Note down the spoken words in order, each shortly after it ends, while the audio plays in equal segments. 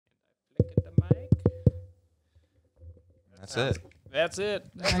That's it. That's it.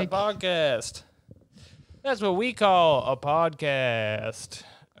 That's a podcast. That's what we call a podcast.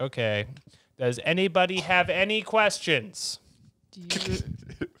 Okay. Does anybody have any questions? Do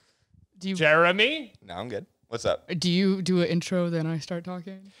you Jeremy? No, I'm good. What's up? do you do an intro, then I start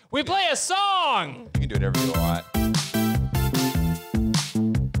talking? We play a song. You can do whatever you want.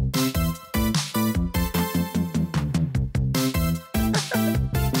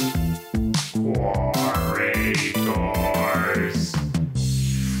 Quorators.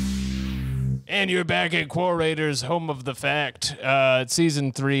 And you're back at Quorators, home of the fact. It's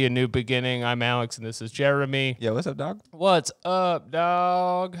season 3, A New Beginning. I'm Alex, and this is Jeremy. Yeah, what's up, dog? What's up,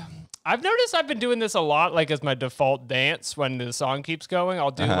 dog? I've noticed I've been doing this a lot, like as my default dance when the song keeps going.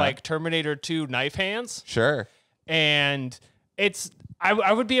 I'll do like Terminator 2 knife hands. Sure. And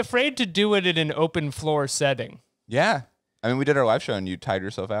I would be afraid to do it in an open floor setting. Yeah. I mean, we did our live show and you tied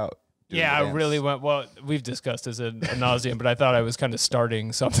yourself out. Yeah, I really went, well, we've discussed this ad nauseum, but I thought I was kind of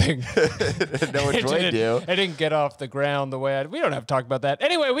starting something. No one joined you. I didn't get off the ground the way we don't have to talk about that.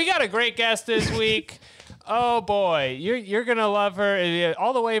 Anyway, we got a great guest this week. Oh boy, you're going to love her.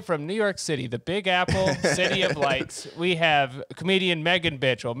 All the way from New York City, the Big Apple, City of Lights. We have comedian Megan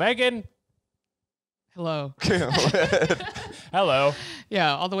Bitchell. Megan? Hello. Hello.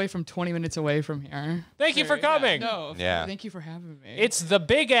 Yeah, all the way from 20 minutes away from here. Thank you for coming. No, Yeah. thank you for having me. It's the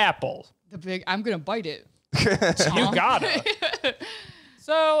Big Apple. I'm going to bite it. You gotta.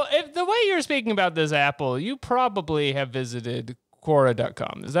 So, if the way you're speaking about this apple, you probably have visited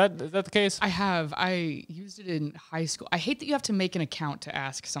Quora.com. Is that the case? I have. I used it in high school. I hate that you have to make an account to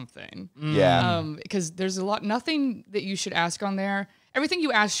ask something. Yeah. Because there's nothing that you should ask on there. Everything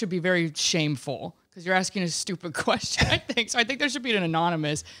you ask should be very shameful because you're asking a stupid question, I think. So I think there should be an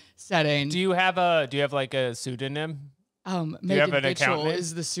anonymous setting. Do you have like a pseudonym? Megan an account Bitchell name?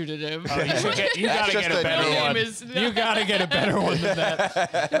 is the pseudonym. Oh, you gotta get a better one. You gotta get a better one than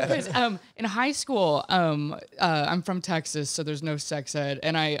that. Because in high school, I'm from Texas, so there's no sex ed,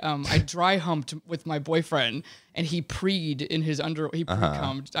 and I dry humped with my boyfriend, and he preed in his he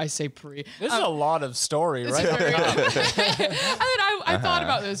pre-cummed. I say pre. This is a lot of story, right? I thought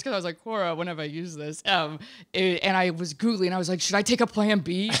about this because I was like, Quora, when have I used this? And I was Googling, I was like, should I take a plan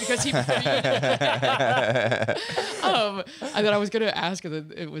B? Because he preed. And then I was going to ask,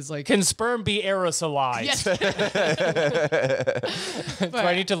 and it was like... Can sperm be aerosolized? Yes. Do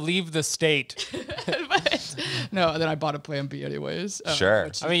I need to leave the state? No, and then I bought a plan B anyways.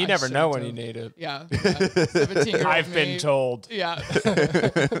 Sure. I mean, you never know when you need it. Yeah. 17-year-old I've been told. Yeah.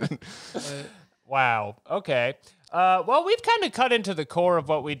 Wow. Okay. Well, we've kind of cut into the core of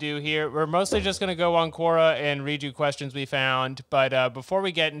what we do here. We're mostly just going to go on Quora and read you questions we found. But before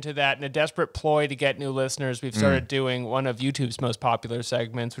we get into that, in a desperate ploy to get new listeners, we've started doing one of YouTube's most popular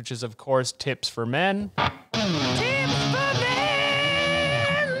segments, which is, of course, Tips for Men. Tips for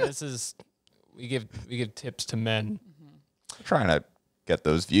Men! This is... We give tips to men. Trying to get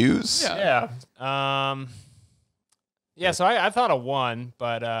those views. Yeah. Yeah, so I thought of one,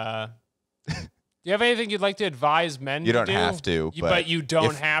 but... Do you have anything you'd like to advise men You to don't do? have to. But you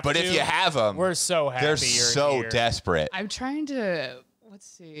don't have to. But if you have them, we're so happy they're you're so here. desperate. I'm trying to... Let's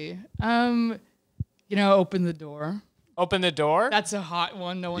see. Open the door. Open the door? That's a hot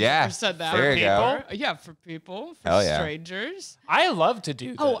one. No one Yeah. ever said that. There you go. Yeah, for people, for Hell yeah. strangers. I love to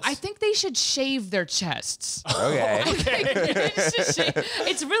do this. Oh, I think they should shave their chests. Okay.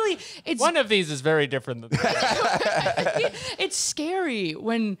 It's one of these is very different than the other. it's scary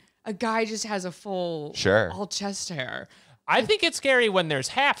when a guy just has a full all chest hair. I think it's scary when there's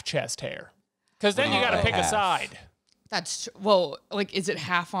half chest hair, because then you got to pick a side. That's well, like, is it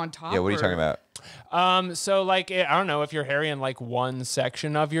half on top? Yeah, what are you talking about? So like, I don't know if you're hairy in like one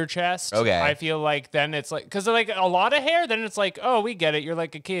section of your chest. Okay. I feel like then it's like, because like a lot of hair, then it's like, oh, we get it. You're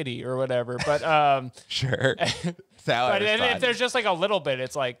like a kitty or whatever. But Sure. But if there's just like a little bit,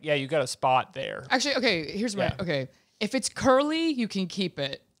 it's like, yeah, you got a spot there. Actually, okay, here's my if it's curly, you can keep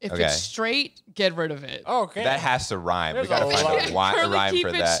it. If it's straight, get rid of it. Okay. That has to rhyme. There's we got to find a curly, rhyme keep for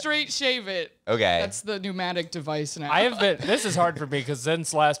it that. straight, shave it. Okay. That's the pneumatic device now. I have been. This is hard for me because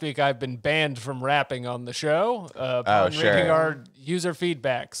since last week I've been banned from rapping on the show. Reading our user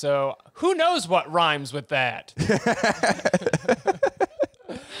feedback. So who knows what rhymes with that?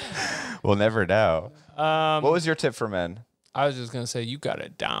 We'll never know. What was your tip for men? I was just gonna say you gotta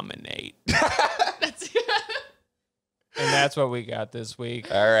dominate. And that's what we got this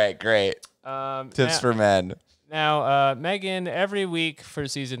week. All right, great. Tips for men. Now, Megan, every week for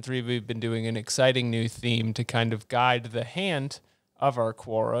season 3, we've been doing an exciting new theme to kind of guide the hand of our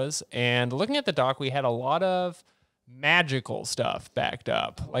Quoras. And looking at the doc, we had a lot of magical stuff backed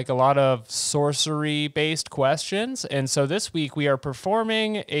up, like a lot of sorcery-based questions. And so this week we are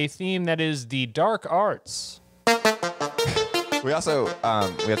performing a theme that is the dark arts. We also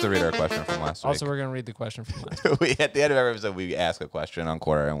we have to read our question from last week. Also, we're going to read the question from last week. At the end of every episode, we ask a question on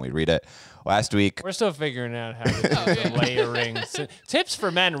Quora and we read it. Last week, We're still figuring out how to do the layering. Tips for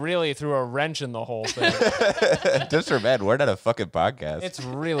Men really threw a wrench in the whole thing. just for men, we're not a fucking podcast. It's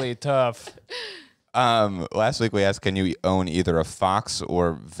really tough. Last week we asked, can you own either a fox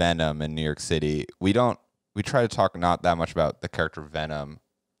or Venom in New York City? We try to talk not that much about the character Venom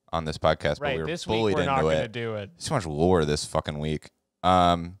on this podcast, but we were This week bullied we're not into going to it. do it. So much lore this fucking week.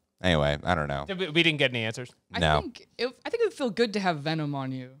 Anyway, I don't know. We didn't get any answers. No. I think it would feel good to have Venom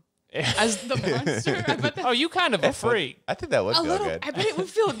on you as the monster. I bet that, Oh, you kind of a freak. I think that would a feel little. good. I bet it would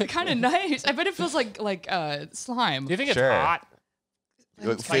feel kind of nice. I bet it feels like slime. Do you think it's Sure. hot?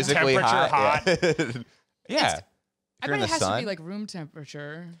 Physically hot. temperature Yeah. I You're bet in it the has to sun? be like room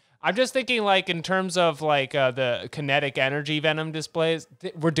temperature. I'm just thinking, like, in terms of like the kinetic energy Venom displays.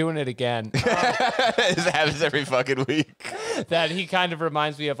 We're doing it again. This happens every fucking week. That he kind of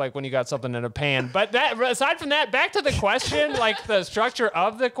reminds me of like when you got something in a pan. But that aside from that, back to the question, like the structure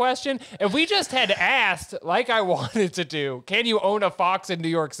of the question. If we just had asked, like I wanted to do, can you own a fox in New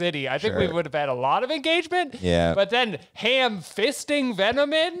York City? I think we Sure. would have had a lot of engagement. Yeah. But then ham-fisting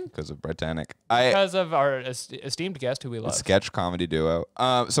Venom in Because of Britannic. because of our esteemed guest who we love. Sketch comedy duo.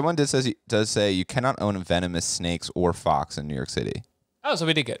 Someone does say you cannot own venomous snakes or fox in New York City. Oh, so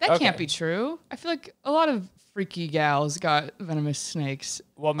we did good. That Okay. can't be true. I feel like a lot of freaky gals got venomous snakes.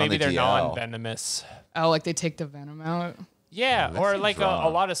 Well, maybe the they're DL. non-venomous. Oh, like they take the venom out. Yeah, that or seems like a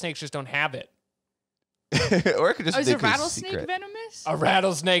wrong. lot of snakes just don't have it. Or it could just Oh, is be a rattlesnake secret. venomous? A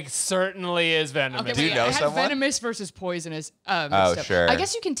rattlesnake certainly is venomous. Okay, Do you wait, know I had someone? venomous versus poisonous. Oh, mixed up. sure. I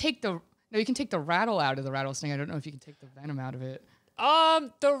guess you can take the rattle out of the rattlesnake. I don't know if you can take the venom out of it.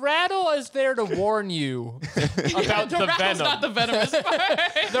 The rattle is there to warn you about the rattle's venom. not the venomous part.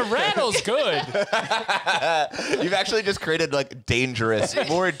 The rattle's good. You've actually just created like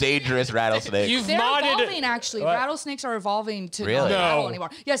more dangerous rattlesnakes. You've They're modded evolving, it. actually. What? Rattlesnakes are evolving to Really? not rattle No.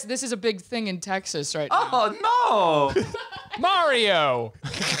 anymore. Yes, this is a big thing in Texas right now. Oh no! Mario.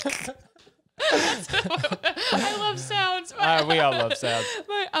 I love sounds. We all love sounds.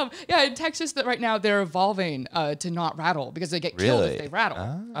 But yeah, in Texas, that right now they're evolving to not rattle because they get killed Really? if they rattle.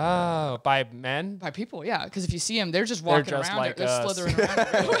 Oh, by men? By people, yeah, because if you see them, they're just walking just around, like they're us. slithering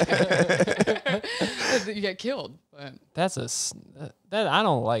around. You get killed. But, That I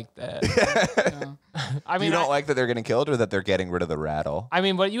don't like that. no. I mean, You don't like that they're getting killed or that they're getting rid of the rattle? I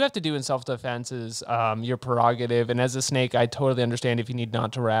mean, what you have to do in self-defense is your prerogative. And as a snake, I totally understand if you need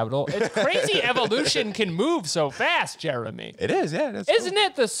not to rattle. It's crazy evolution can move so fast, Jeremy. It is, yeah. That's Isn't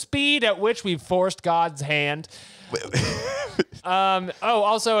it the speed at which we forced God's hand?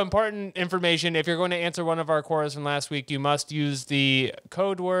 Also important information. If you're going to answer one of our quoras from last week, you must use the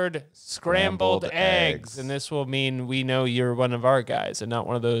code word scrambled Scrambled eggs. eggs. And this will mean we know you're one of our guys and not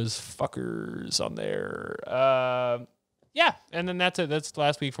one of those fuckers on there. Yeah, and then that's it. That's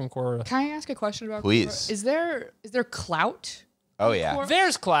last week from Quora. Can I ask a question about Please. Quora? Is there clout? Oh, yeah. Quora?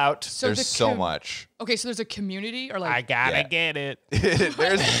 There's clout. So There's the so much. Okay, so there's a community or like I gotta Yeah. get it.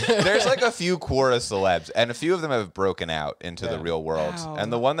 there's like a few Quora celebs, and a few of them have broken out into the real world. Wow.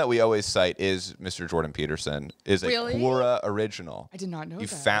 And the one that we always cite is Mr. Jordan Peterson, is a Really? Quora original. I did not know He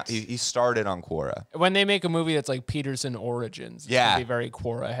that. found he started on Quora. When they make a movie that's like Peterson Origins, it's Yeah. gonna be very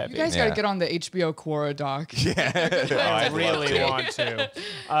Quora heavy. You guys Yeah. gotta get on the HBO Quora doc. Oh, I really want to.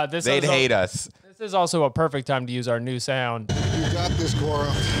 They'd hate us. This is also a perfect time to use our new sound, You got this,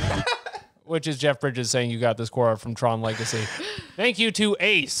 Cora. which is Jeff Bridges saying you got this Quora from Tron Legacy. Thank you to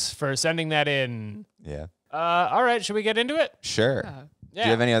Ace for sending that in. Yeah. All right, should we get into it? Sure. Yeah. Do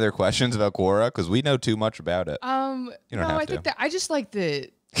you have any other questions about Quora? Because we know too much about it. No, You don't have I to. think that I just like the.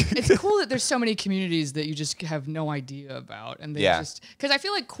 It's cool that there's so many communities that you just have no idea about, and they Yeah. just because I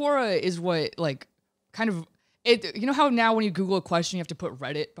feel like Quora is what like kind of. You know how now when you Google a question, you have to put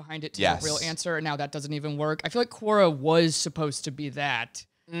Reddit behind it to get Yes. a real answer, and now that doesn't even work. I feel like Quora was supposed to be that,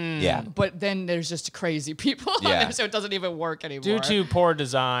 Yeah. but then there's just crazy people on Yeah. there, so it doesn't even work anymore. Due to poor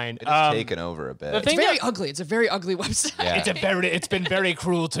design. It's taken over a bit. the it's thing very that- ugly. It's a very ugly website. Yeah. It's been very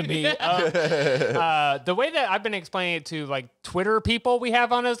cruel to me. The way that I've been explaining it to like Twitter people we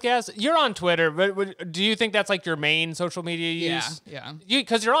have on as guests, you're on Twitter, but do you think that's like your main social media use? Yeah.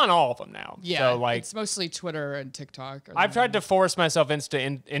 Because you're on all of them now. Yeah, So like, it's mostly Twitter and TikTok. are the I've tried main to force myself into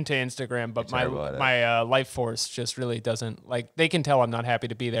Instagram, but my terrible at it. my life force just really doesn't like. They can tell I'm not happy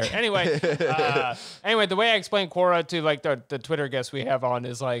to be there. Anyway, the way I explain Quora to like the Twitter guests we have on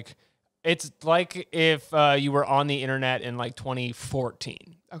is like, It's like if you were on the internet in like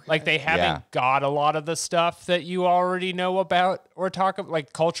 2014. Okay. Like they haven't got a lot of the stuff that you already know about or talk about,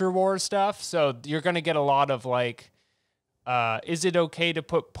 like culture war stuff. So you're going to get a lot of like, is it okay to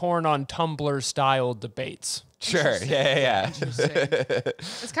put porn on Tumblr style debates? Sure. Yeah. Interesting.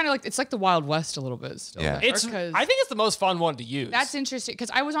 It's kind of like, it's like the Wild West a little bit still. Yeah. I think it's the most fun one to use. That's interesting because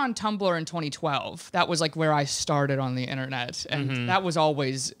I was on Tumblr in 2012. That was like where I started on the internet, and that was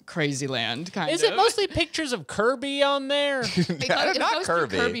always crazy land. Is it mostly pictures of Kirby on there? It Not goes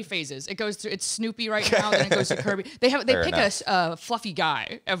Kirby. through Kirby phases. It goes through. It's Snoopy right now, then it goes to Kirby. They pick a fluffy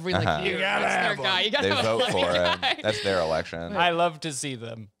guy every like year. You gotta That's their have guy. You gotta They have a vote fluffy for him. guy. That's their election. I love to see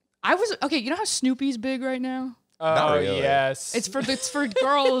them. I was okay. You know how Snoopy's big right now? Oh, really. yes. It's for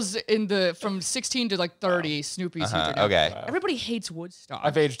girls from 16 to like 30. Snoopy's huge right now. Okay. Everybody hates Woodstock.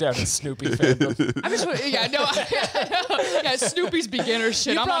 I've aged out of Snoopy fandom. I just yeah, Snoopy's beginner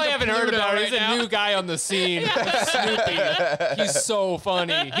shit. You I'm probably on the haven't heard Pluto about it. right He's now. a new guy on the scene. Snoopy. He's so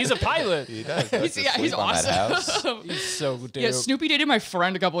funny. He's a pilot. He does. He's awesome. He's so dope. Yeah, Snoopy dated my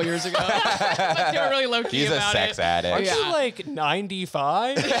friend a couple of years ago. Like, they were really low key He's a about sex it. addict. Aren't Yeah. you like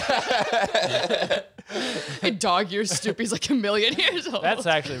 95? In dog years, Snoopy's like a million years old. That's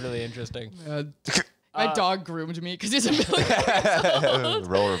actually really interesting. My dog groomed me because he's a million years old.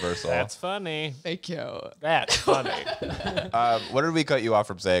 Role reversal. That's funny. Thank you. That's funny. What did we cut you off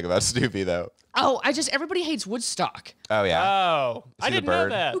from saying about Snoopy though? Oh, everybody hates Woodstock. Oh yeah. Oh, I the didn't know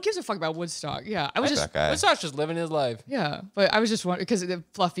bird? that. Who gives a fuck about Woodstock? Yeah, I was just that guy. Woodstock's just living his life. yeah, but I was just wondering because the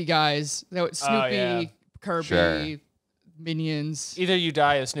fluffy guys, Snoopy, yeah. Kirby, Sure. Minions. Either you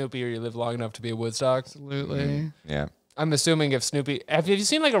die as Snoopy or you live long enough to be a Woodstock. Absolutely. Yeah. I'm assuming if Snoopy... Have you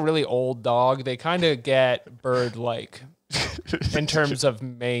seen like a really old dog? They kind of get bird-like in terms of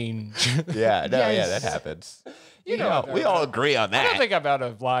mange. Yeah. No. Yes. Yeah. That happens. You know, We all agree on I don't that. think I'm out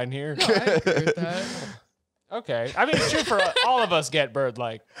of line here. I agree with that. Okay. I mean, it's true for all of us get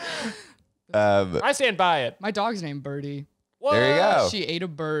bird-like. I stand by it. My dog's named Birdie. What? There you go. She ate a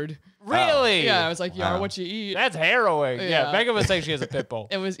bird. Really? Yeah, I was like, Yar, Wow. what you eat? That's harrowing. Yeah. Yeah. Megan was saying she has a pit bull.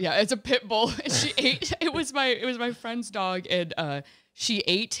 It's a pit bull. And she ate. It was my friend's dog, and she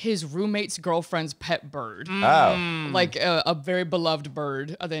ate his roommate's girlfriend's pet bird, Oh. like a very beloved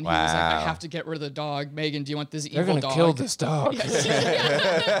bird. And then he was like, I Wow. have to get rid of the dog. Megan, do you want this They're evil going to dog? kill this dog. And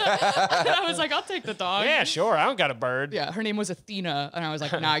I was like, I'll take the dog. Yeah, sure. I don't got a bird. Yeah, her name was Athena, and I was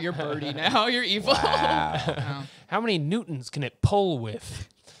like, nah, you're Birdie now. You're evil. Wow. How many newtons can it pull with?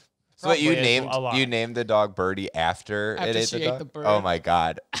 So what, you Probably a lot. named the dog Birdie after it ate she the ate dog? the bird. Oh my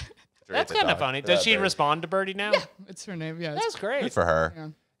god. That's kind of funny. Does she respond to Birdie now? It's her name. Yeah, That's great. Good for her. Yeah.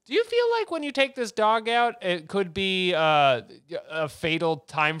 Do you feel like when you take this dog out, it could be a fatal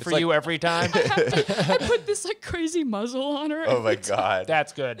time for like- you every time? I put this like crazy muzzle on her. Oh my god.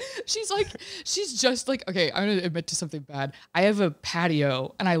 That's good. She's just like, okay, I'm gonna admit to something bad. I have a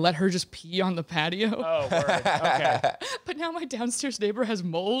patio, and I let her just pee on the patio. Oh, word. Okay. But now my downstairs neighbor has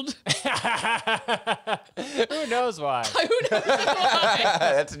mold. Who knows why? Who knows why?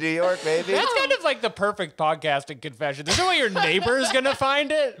 That's New York, baby. That's kind of like the perfect podcasting confession. There's no way your neighbor's going to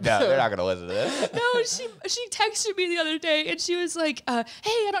find it. No, they're not gonna listen to this. No, she texted me the other day, and she was like, "Hey,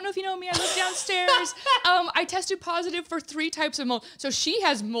 I don't know if you know me. I live downstairs. I tested positive for 3 types of mold. So she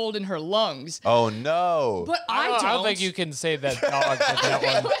has mold in her lungs, Oh no. but I don't. I don't think you can say that dog for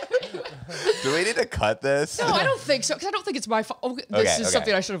that one. Do we need to cut this? No, I don't think so, because I don't think it's my fault. Oh, this Okay, is okay.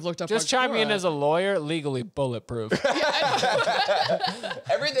 something I should have looked up. Just on chiming in Quora. as a lawyer, legally bulletproof.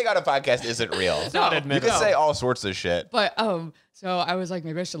 Everything on a podcast isn't real. Not You admitted. can say all sorts of shit. But so I was like,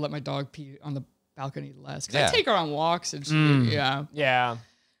 maybe I should let my dog pee on the balcony less. 'Cause Yeah. I take her on walks, and she, yeah. Yeah.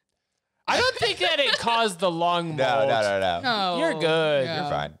 I don't think that it caused the lung mold. No. No, You're good. yeah. You're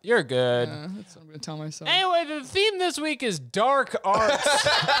fine. You're good. Yeah, that's what I'm gonna tell myself. Anyway, the theme this week is dark arts.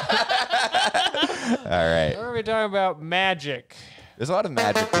 All right. What are we talking about? Magic. There's a lot of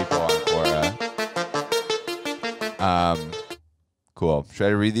magic people on Quora. Cool. Should I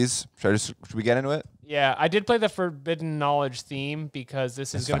read these? Should we get into it? Yeah, I did play the Forbidden Knowledge theme because this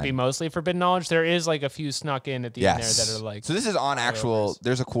is That's going to be fine. mostly Forbidden Knowledge. There is like a few snuck in at the end there that are like. So this is on actual.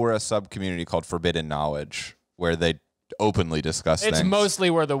 There's a Quora sub community called Forbidden Knowledge where they openly discuss It's things. mostly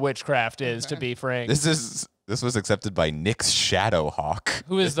where the witchcraft is, to be frank. This was accepted by Nick's Shadowhawk.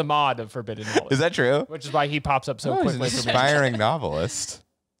 Who is the mod of Forbidden Knowledge? Is that true? Which is why he pops up so Oh, he's an quickly for me. aspiring novelist.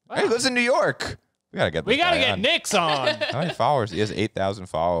 Hey, he lives in New York. We gotta get. We this gotta guy get on. Nick's on. How many followers? He has 8,000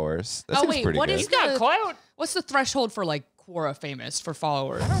 followers. That Oh, seems wait, pretty what good. is He's got the- clout. What's the threshold for like Quora famous for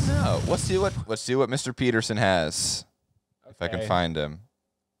followers? No, let's see what Mr. Peterson has. If I can Okay. find him.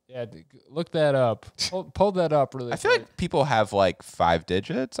 Yeah, look that up. Pull that up really I feel quick. like people have like 5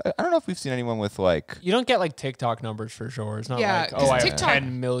 digits. I don't know if we've seen anyone with like. You don't get like TikTok numbers for sure. It's not Yeah, like, 'cause I have TikTok-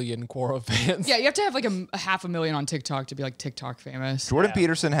 10 million Quora fans. Yeah, you have to have like a 500,000 on TikTok to be like TikTok famous. Jordan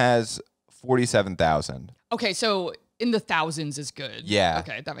Peterson has 47,000. Okay, so in the thousands is good. Yeah.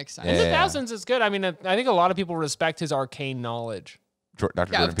 Okay, that makes sense. Yeah. The thousands is good. I mean, I think a lot of people respect his arcane knowledge. Dr. Yeah,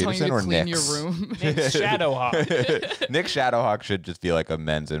 Jordan of telling you Peterson to or clean Nick's? your room. Nick's Shadowhawk. Nick Shadowhawk should just be like a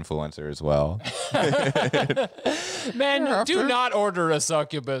men's influencer as well. Men, do not order a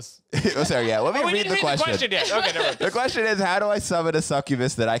succubus. Oh, sorry, yeah. Let me We read didn't the read question. the question yet. Okay, never mind. The question is, how do I summon a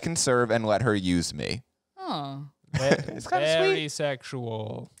succubus that I can serve and let her use me? Oh. It's kinda Very sweet.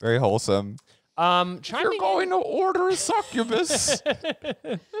 sexual. Very wholesome. Chiming in- to order a succubus.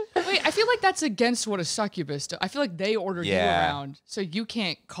 Wait, I feel like that's against what a succubus does. I feel like they order you Yeah. around, so you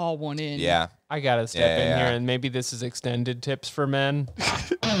can't call one in. Yeah. I gotta step Yeah, in yeah. here, and maybe this is extended tips for men.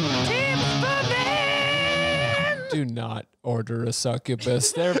 Do not order a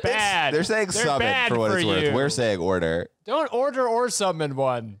succubus. They're bad. They're saying They're summon bad for what it's worth. you. We're saying order. Don't order or summon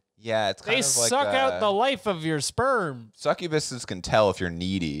one. Yeah, it's kind They of like suck out the life of your sperm. succubuses can tell if you're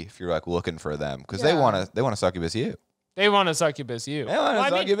needy, if you're like looking for them, because they Yeah. want to succubus you. They want to succubus you. They want to Well, I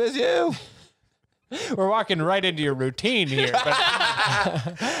mean, succubus you. we're walking right into your routine here, but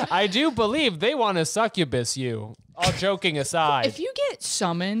I do believe they want to succubus you. All joking aside, If you get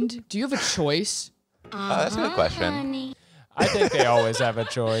summoned, do you have a choice? That's a good question. I think they always have a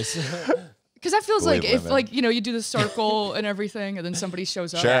choice. Because that feels Believe like if women. like you do the circle and everything, and then somebody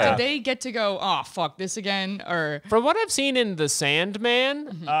shows up. Sure. Do they get to go? Oh fuck this again, or From what I've seen in The Sandman,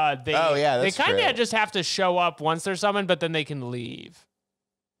 they Oh, yeah, they that's kind true. of just have to show up once they're summoned, but then they can leave.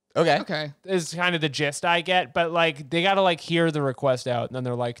 Okay. okay. Is kind of the gist I get, but like they gotta like hear the request out, and then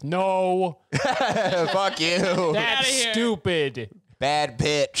they're like, "No, Fuck you. that's here." stupid. Bad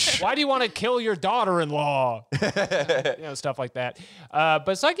bitch. Why do you want to kill your daughter-in-law?" Stuff like that. But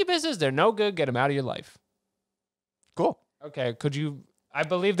succubuses, they're no good. Get them out of your life. Cool. Okay, could you? I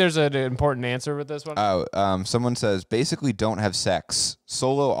believe there's an important answer with this one. Oh, someone says basically don't have sex.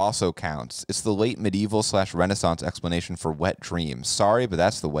 Solo also counts. It's the late medieval / Renaissance explanation for wet dreams. Sorry, but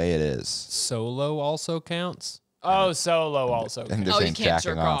that's the way it is. Solo also counts. Oh, solo also And counts. they're Oh, you saying can't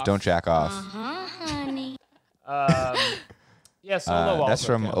jacking jerk off. off. Don't jack off. Yeah, solo also That's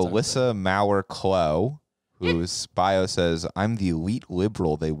from counts, I would say. Alyssa Maurer Clow, whose bio says, "I'm the elite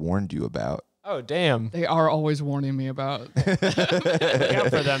liberal they warned you about." Oh, damn. They are always warning me about. Look out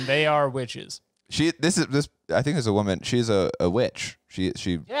for them. They are witches. This I think is a woman. She's a witch. She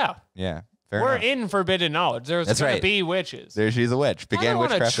Yeah. yeah. Fair We're enough. in forbidden knowledge. There's That's going right. to be witches. There she's a witch. I Began don't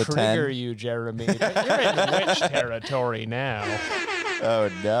want to witchcraft at trigger 10. you, Jeremy, but you're in witch territory now.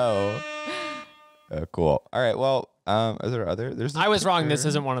 Oh no. Cool. All right. Well, are there other? There's. I was wrong. This picture.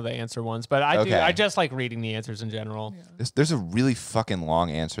 isn't one of the answer ones, but I do. Okay. I just like reading the answers in general. There's a really fucking long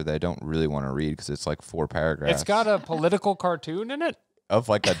answer that I don't really want to read because it's like 4 paragraphs. It's got a political cartoon in it. of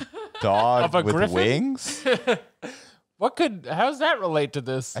like a dog Of a with griffin? wings. How's that relate to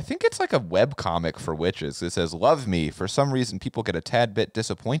this? I think it's like a web comic for witches. It says, "Love me." For some reason, people get a tad bit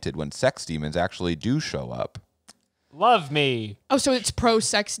disappointed when sex demons actually do show up. Love me. Oh, so it's pro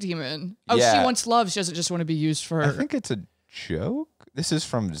sex demon. Oh, Yeah. she wants love. She doesn't just want to be used for. I think it's a joke. This is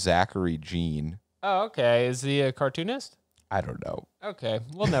from Zachary Jean. Oh, okay. Is he a cartoonist? I don't know. Okay,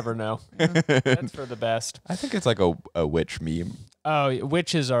 we'll never know. That's for the best. I think it's like a witch meme. Oh,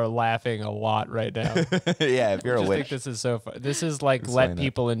 witches are laughing a lot right now. Yeah, if you're a I just think witch. this is so fun. This is like It's let funny.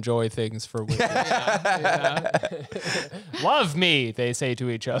 people enjoy things for witches. Love me, they say to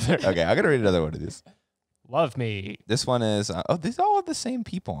each other. Okay, I'm gonna read another one of these. Love me. This one is these all have the same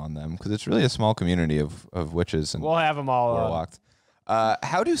people on them because it's really a small community of witches and We'll have them all on. warlocks.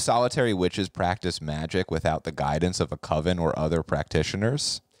 How do solitary witches practice magic without the guidance of a coven or other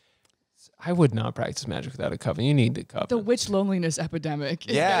practitioners? I would not practice magic without a coven. You need the coven. The witch loneliness epidemic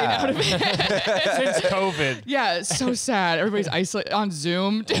is Yeah. getting out of it. Since COVID. Yeah, it's so sad. Everybody's isolated on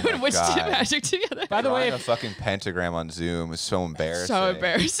Zoom doing witch God. magic together. By the way, Drawing a fucking pentagram on Zoom is so embarrassing. So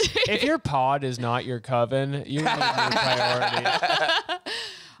embarrassing. if your pod is not your coven, you really need priorities.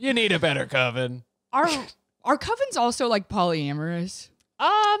 You need a better coven. Are covens also like polyamorous?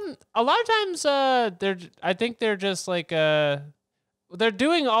 A lot of times, I think they're just like, they're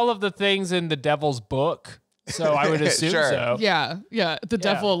doing all of the things in the devil's book. So I would assume Sure. so. Yeah. The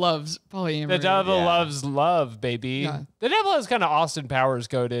devil loves polyamory. The devil Yeah. loves love, baby. Yeah. The devil is kind of Austin Powers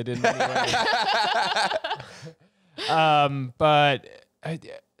coded in many ways.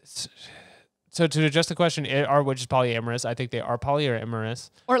 So to address the question, are witches polyamorous? I think they are polyamorous.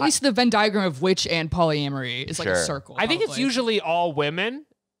 Or at least the Venn diagram of witch and polyamory is like Sure. a circle. I think it's probably. usually all women.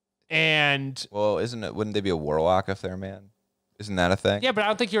 And well, wouldn't they be a warlock if they're a man? Isn't that a thing? yeah, but I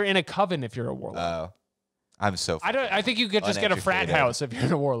don't think you're in a coven if you're a warlock. Oh, I'm so. I think you could just get a frat house if you're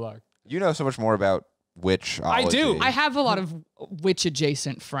in a warlock. You know so much more about witchology. I do. I have a lot of witch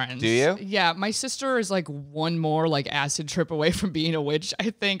adjacent friends. Do you? Yeah, my sister is like one more like acid trip away from being a witch, I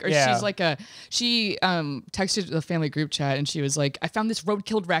think. Or Yeah. she's like she texted the family group chat and she was like, I found this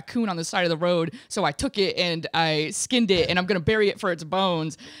road-killed raccoon on the side of the road, so I took it and I skinned it and I'm gonna bury it for its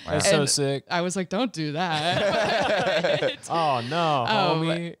bones. That's so sick. I was like, don't do that. Oh no,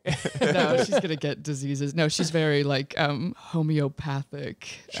 homie. No, she's gonna get diseases. No, she's very like homeopathic.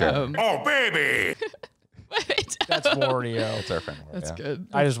 Sure. Oh, baby! That's Wario. That's our friend. That's good.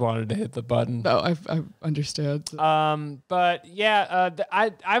 I just wanted to hit the button. No, I understand. But yeah,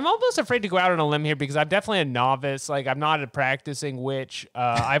 I'm almost afraid to go out on a limb here because I'm definitely a novice. Like I'm not a practicing witch.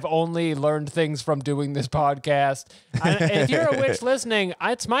 I've only learned things from doing this podcast. If you're a witch listening,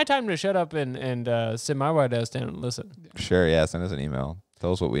 it's my time to shut up and sit my white ass down and listen. Sure. Yeah. Send us an email.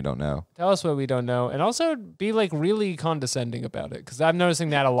 Tell us what we don't know. Tell us what we don't know, and also be like really condescending about it because I'm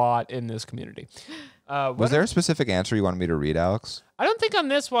noticing that a lot in this community. Was there a specific answer you wanted me to read, Alex? I don't think on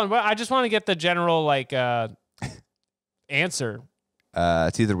this one. Well, I just want to get the general like answer.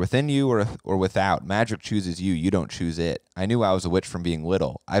 It's either within you or without. Magic chooses you. You don't choose it. I knew I was a witch from being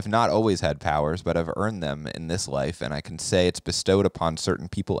little. I've not always had powers, but I've earned them in this life, and I can say it's bestowed upon certain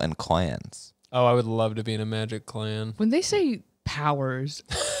people and clans. Oh, I would love to be in a magic clan. When they say powers,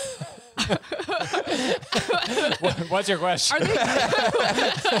 What's your question?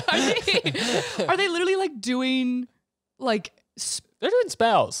 are they literally like doing like They're doing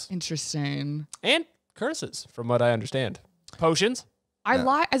spells interesting? and curses, from what I understand. Potions. I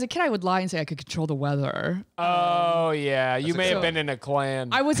lie as a kid. I would lie and say I could control the weather. Oh yeah, you may have So- been in a clan.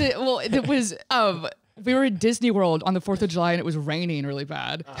 I wasn't. Well, it was. We were in Disney World on the 4th of July and it was raining really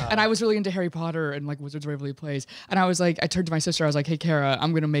bad. And I was really into Harry Potter and like Wizards of Waverly Place. And I was like, I turned to my sister. I was like, hey, Kara,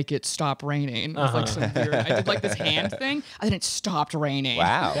 I'm going to make it stop raining. It was like some weird. I did like this hand thing and then it stopped raining.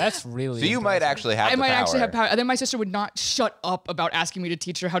 Wow. That's really. So you might actually have. I the might actually power. have power. And then my sister would not shut up about asking me to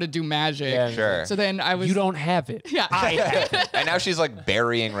teach her how to do magic. Yeah. Sure. So then I was. You don't have it. Yeah. I have it. And now she's like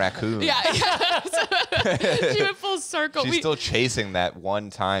burying raccoons. Yeah. She went full circle. She's still chasing that one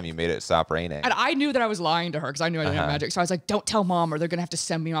time you made it stop raining. And I knew that I was lying to her because I knew I didn't have magic. So I was like, don't tell mom or they're going to have to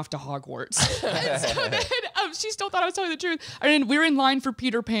send me off to Hogwarts. And so then she still thought I was telling the truth. And then we were in line for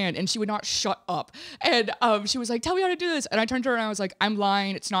Peter Pan and she would not shut up. And she was like, tell me how to do this. And I turned to her and I was like, I'm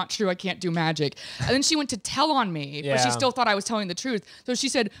lying. It's not true. I can't do magic. And then she went to tell on me, but she Yeah. still thought I was telling the truth. So she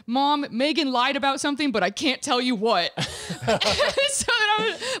said, Mom, Megan lied about something, but I can't tell you what. So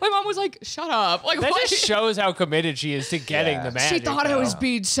then my mom was like, shut up. Like, That what? just shows how committed she is to getting Yeah. the magic. She thought I was though.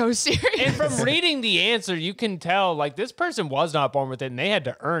 being so serious. And from reading the answer, you can tell like this person was not born with it, and they had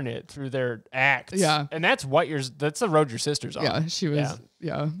to earn it through their acts. Yeah. and that's the road your sister's on. Yeah, she was.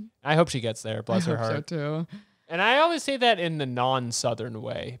 Yeah. I hope she gets there. Bless I her hope heart. so too. And I always say that in the non-Southern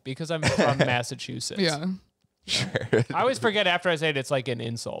way because I'm from Massachusetts. Yeah. Sure. I always forget after I say it, it's like an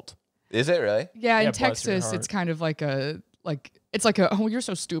insult. Is it really? Yeah, Yeah, in bless your Texas, heart. it's kind of like oh, you're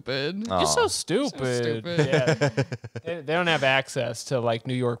so stupid. Oh. You're so stupid. stupid. Yeah. they don't have access to like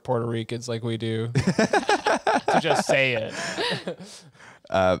New York Puerto Ricans like we do to just say it.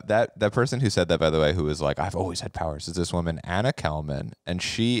 That person who said that, by the way, who was like, I've always had powers, is this woman, Anna Kelman, and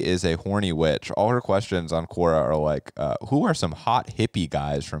she is a horny witch. All her questions on Quora are like, who are some hot hippie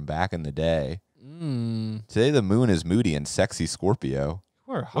guys from back in the day? Today the moon is moody and sexy Scorpio.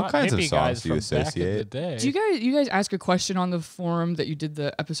 We're hot What kinds of hippie songs guys do you from back in the associate? day. Do you guys ask a question on the forum that you did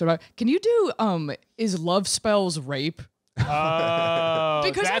the episode about? Can you do is love spells rape? Oh,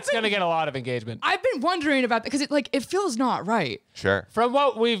 Because that's I've been- gonna get a lot of engagement. I've been wondering about that because it feels not right. Sure. From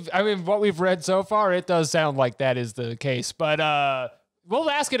what we've read so far, it does sound like that is the case. But we'll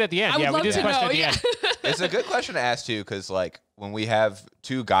ask it at the end. I would Yeah, we love do the to question know. at the Yeah. end. It's a good question to ask too, because like when we have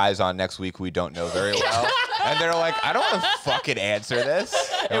two guys on next week we don't know very well, and they're like, I don't want to fucking answer this.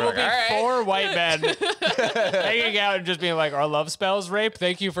 It will be 4 white men hanging out and just being like, "Our love spells rape.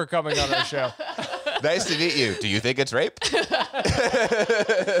 Thank you for coming on our show. Nice to meet you. Do you think it's rape?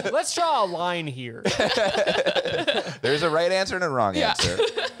 Let's draw a line here." There's a right answer and a wrong answer.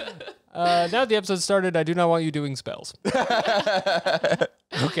 Now that the episode started, I do not want you doing spells.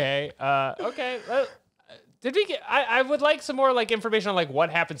 Okay. Okay. Did we get? I would like some more like information on like what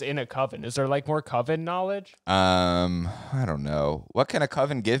happens in a coven. Is there like more coven knowledge? I don't know. What can a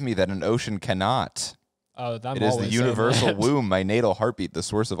coven give me that an ocean cannot? Oh, I'm It is the always saying universal that. womb, my natal heartbeat, the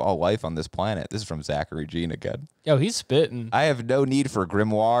source of all life on this planet. This is from Zachary Jean again. Yo, he's spitting. I have no need for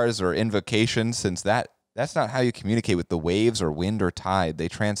grimoires or invocations since that That's not how you communicate with the waves or wind or tide. They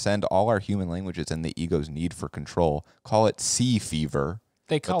transcend all our human languages and the ego's need for control. Call it sea fever.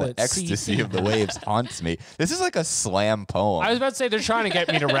 They call it the ecstasy of the waves haunts me. This is like a slam poem. I was about to say they're trying to get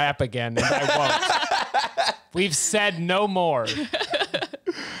me to rap again, and I won't. We've said no more.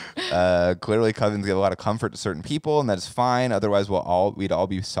 Clearly, covens give a lot of comfort to certain people, and that's fine. Otherwise, we'd all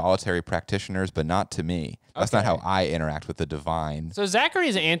be solitary practitioners, but not to me. That's not how I interact with the divine. So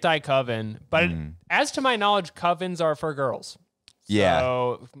Zachary's anti-coven, but as to my knowledge, covens are for girls. Yeah.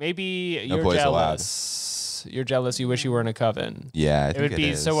 So maybe No you're boys jealous. You're jealous. You wish you were in a coven. Yeah, I think it would be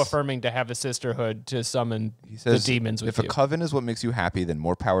is. so affirming to have a sisterhood to summon the demons with if you. a coven is what makes you happy, then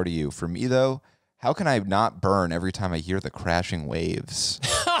more power to you. For me, though, how can I not burn every time I hear the crashing waves?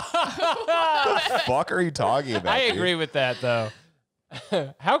 What the fuck are you talking about? I agree with that, though.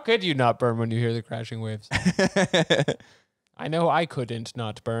 How could you not burn when you hear the crashing waves? I know I couldn't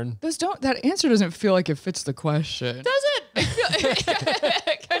not burn. That answer doesn't feel like it fits the question. Does it?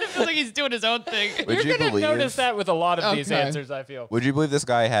 It kind of feels like he's doing his own thing. Would You're you going to believe- notice that with a lot of these Okay. answers, I feel. Would you believe this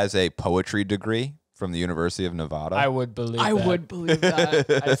guy has a poetry degree from the University of Nevada? I would believe I that. would believe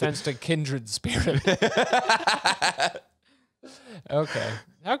that. I sensed a kindred spirit. Okay.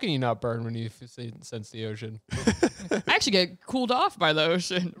 How can you not burn when you sense the ocean? I actually get cooled off by the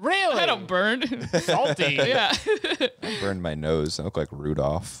ocean. Really? I don't burn. Salty. Yeah. I burned my nose. I look like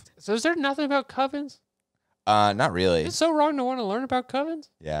Rudolph. So is there nothing about covens? Not really. It's so wrong to want to learn about covens?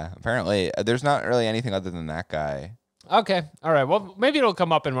 Yeah, apparently there's not really anything other than that guy. Okay. All right. Well, maybe it'll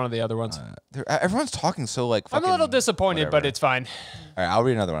come up in one of the other ones. Everyone's talking so like I'm fucking a little disappointed, but whatever. it's fine. All right, I'll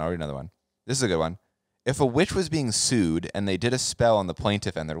read another one. This is a good one. If a witch was being sued and they did a spell on the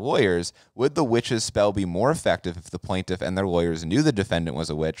plaintiff and their lawyers, would the witch's spell be more effective if the plaintiff and their lawyers knew the defendant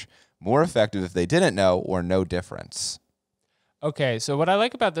was a witch, more effective if they didn't know, or no difference? Okay, so what I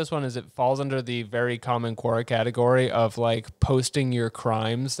like about this one is it falls under the very common Quora category of like posting your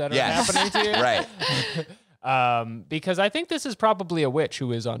crimes that are happening to you. Right. Because I think this is probably a witch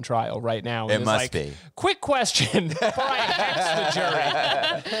who is on trial right now. And It is must like, be. Quick question before I ask the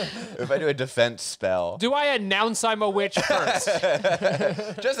jury. If I do a defense spell. Do I announce I'm a witch first?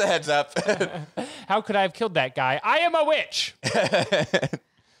 Just a heads up. How could I have killed that guy? I am a witch.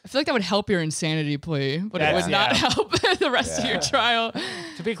 I feel like that would help your insanity plea, but it would Yeah. not help the rest of your trial.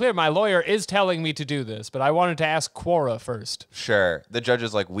 To be clear, my lawyer is telling me to do this, but I wanted to ask Quora first. Sure. The judge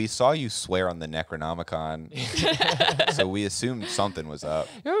is like, we saw you swear on the Necronomicon, so we assumed something was up.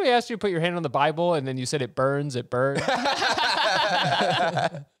 You know, we asked you to put your hand on the Bible, and then you said it burns, it burns.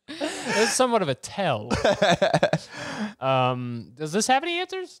 It's somewhat of a tell. Does this have any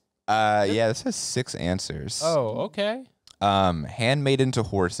answers? Yeah, this has 6 answers. Oh, okay. Handmaiden to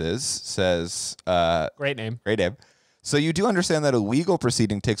Horses says, Great name. great name. So you do understand that a legal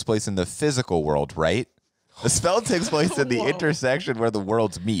proceeding takes place in the physical world, right? The spell takes place in the Whoa. intersection where the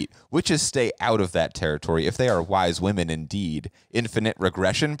worlds meet. Witches stay out of that territory if they are wise women indeed. Infinite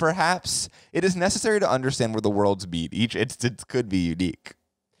regression, perhaps? It is necessary to understand where the worlds meet. Each instance could be unique.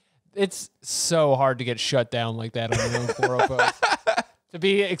 It's so hard to get shut down like that on your own Quora post. To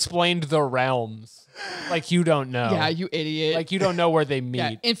be explained the realms. Like you don't know. Yeah, you idiot. Like you don't know where they meet.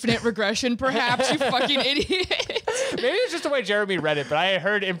 Yeah, infinite regression, perhaps, you fucking idiot. Maybe it's just the way Jeremy read it, but I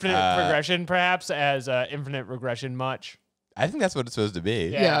heard infinite regression perhaps as infinite regression much. I think that's what it's supposed to be.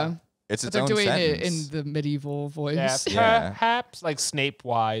 Yeah. Yeah. It's But its they're own doing sentence. it in the medieval voice. Yeah, Yeah. perhaps like Snape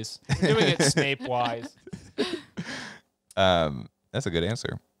wise. Doing it Snape wise. That's a good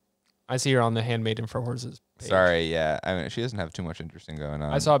answer. I see her on the Handmaiden for Horses page. Sorry, yeah. I mean, she doesn't have too much interesting going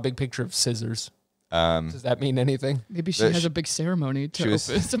on. I saw a big picture of scissors. Does that mean anything? Maybe she But has she- a big ceremony to she was-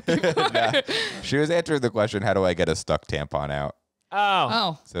 open something. Nah. She was answering the question, how do I get a stuck tampon out? Oh,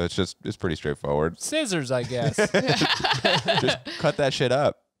 Oh, So it's pretty straightforward. scissors, I guess. Just cut that shit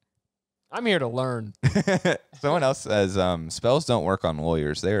up. I'm here to learn. Someone else says, spells don't work on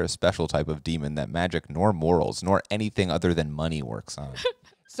lawyers. They are a special type of demon that magic nor morals nor anything other than money works on.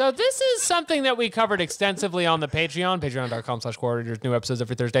 So this is something that we covered extensively on the Patreon, patreon.com/Quorators, new episodes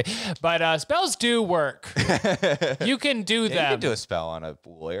every Thursday. But spells do work. You can do Yeah, them. you can do a spell on a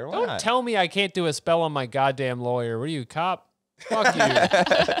lawyer. Why Don't not? tell me I can't do a spell on my goddamn lawyer. What are you, cop? Fuck you.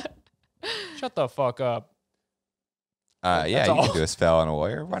 Shut the fuck up. Yeah, That's you all. can do a spell on a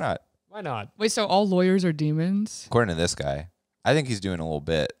lawyer. Why not? Why not? wait, so all lawyers are demons? According to this guy, I think he's doing a little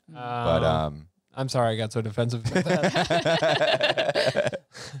bit. But I'm sorry I got so defensive about that.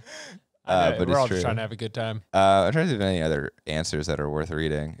 but We're it's all true. just trying to have a good time. I'm trying to think of any other answers that are worth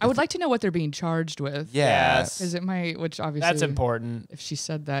reading. I would like to know what they're being charged with. Yeah. Yes. Because it might, which obviously. That's important. If she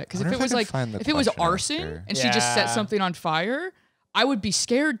said that. Because I if wonder it if I was can like, find the if it was question arson after. and she just set Yeah. something on fire, I would be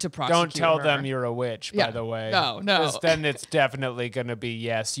scared to prosecute Don't tell her. them you're a witch, by the way. No. 'Cause then it's definitely going to be,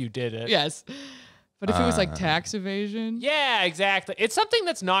 yes, you did it. Yes. But if it was like tax evasion. Yeah, exactly. It's something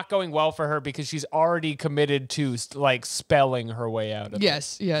that's not going well for her because she's already committed to like spelling her way out of it.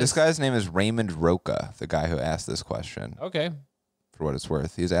 Yes. This guy's name is Raymond Roca, the guy who asked this question. Okay. For what it's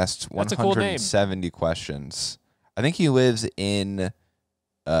worth. He's asked That's a cool name. 170 questions. I think he lives in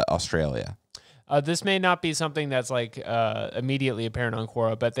Australia. This may not be something that's like immediately apparent on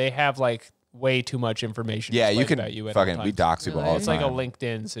Quora, but they have like way too much information. Yeah, you can about you at fucking, all we times. dox people all the It's time. like a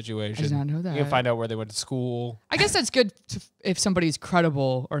LinkedIn situation. I did not know that. You can find out where they went to school. I guess that's good if somebody's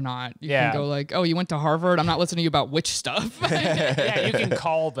credible or not. You Yeah. can go like, oh, you went to Harvard? I'm not listening to you about witch stuff. Yeah, you can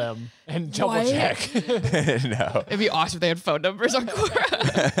call them and double What? check. No. It'd be awesome if they had phone numbers on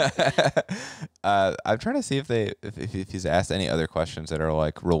Quora. I'm trying to see if he's asked any other questions that are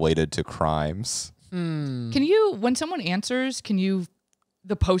like related to crimes. Can you, when someone answers, can you,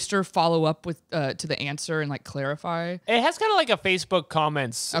 the poster follow up with to the answer and like clarify? It has kind of like a Facebook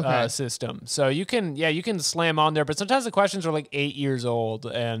comments system, so you can slam on there. But sometimes the questions are like 8 years old,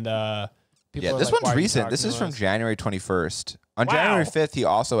 and people. Yeah, are this like, "Why one's are you recent. talking This is to from us?" January 21st. On Wow. January 5th, he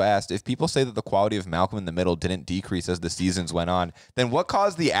also asked if people say that the quality of Malcolm in the Middle didn't decrease as the seasons went on, then what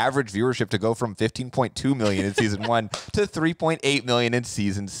caused the average viewership to go from 15.2 million in season 1 to 3.8 million in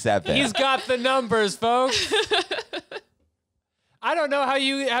season 7? He's got the numbers, folks. I don't know how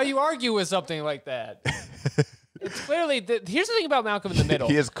you argue with something like that. It's clearly here's the thing about Malcolm in the Middle.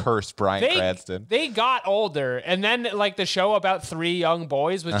 He has cursed Bryan Cranston. They got older, and then like the show about 3 young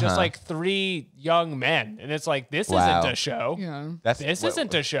boys was just like 3 young men, and it's like this Wow. isn't a show. Yeah. This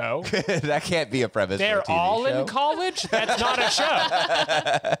isn't a show. That can't be a premise. for They're a TV all show. in college? That's not a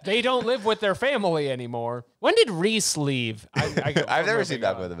show. They don't live with their family anymore. When did Reese leave? I've never seen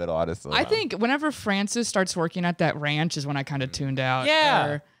Malcolm in the Middle, honestly. I think whenever Francis starts working at that ranch is when I kind of tuned out. Yeah.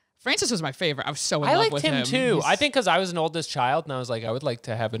 Or- Francis was my favorite. I was so in I love liked with him too. He's- I think because I was an oldest child, and I was like, I would like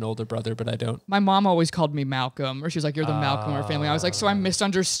to have an older brother, but I don't. my mom always called me Malcolm, or she was like, "You're the Malcolm of our family." I was like, "So I'm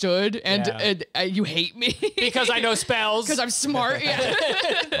misunderstood, and, Yeah. you hate me Because I know spells. because I'm smart." Yeah.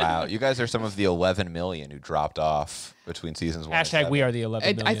 Wow, you guys are some of the 11 million who dropped off between seasons 1 and Hashtag 7. we are the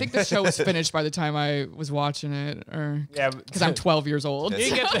 11 million. I think the show was finished by the time I was watching it, or Yeah, because I'm 12 years old.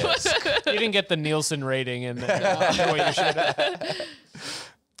 You didn't get the Nielsen rating in there. What you should have.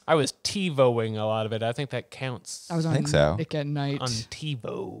 I was TiVoing a lot of it. I think that counts. I was on think so. Nick at Night. On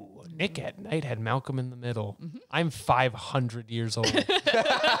TiVo. Nick at Night had Malcolm in the Middle. I'm 500 years old.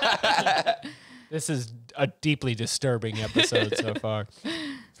 This is a deeply disturbing episode so far.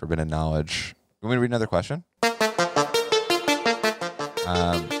 Forbidden knowledge. You want me to read another question?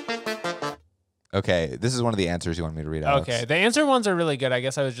 Okay, this is one of the answers you want me to read, Alex. Okay, the answer ones are really good. I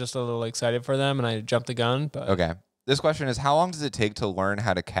guess I was just a little excited for them and I jumped the gun. But Okay. This question is, how long does it take to learn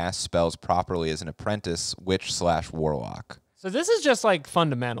how to cast spells properly as an apprentice, witch/warlock? So this is just like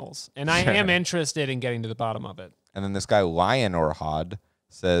fundamentals, and I am interested in getting to the bottom of it. And then this guy, Lion Orhad,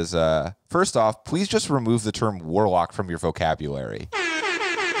 says, first off, please just remove the term warlock from your vocabulary.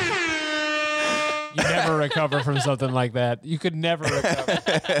 You never recover from something like that. You could never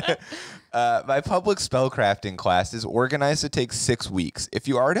recover. My public spellcrafting class is organized to take 6 weeks. If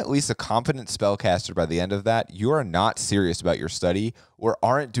you aren't at least a competent spellcaster by the end of that, you are not serious about your study or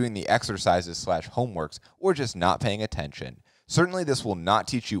aren't doing the exercises/homeworks or just not paying attention. Certainly, this will not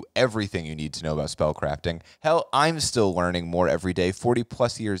teach you everything you need to know about spellcrafting. Hell, I'm still learning more every day, 40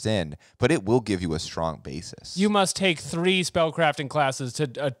 plus years in, but it will give you a strong basis. You must take 3 spellcrafting classes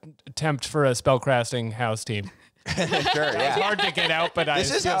to attempt for a spellcrafting house team. Sure, yeah. It's hard to get out, but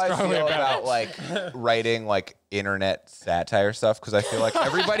This I is feel how I strongly feel about about it. like writing like internet satire stuff, because I feel like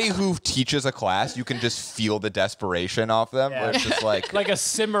everybody who teaches a class, you can just feel the desperation off them. Yeah. Where it's just like, Like a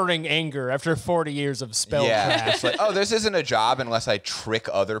simmering anger after 40 years of spellcraft. yeah, it's like, oh, this isn't a job unless I trick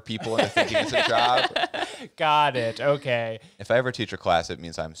other people into thinking it's a job. Got it. Okay. If I ever teach a class, it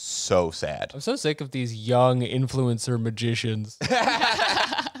means I'm so sad. I'm so sick of these young influencer magicians.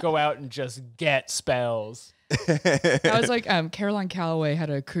 Go out and just get spells. That was like Caroline Calloway had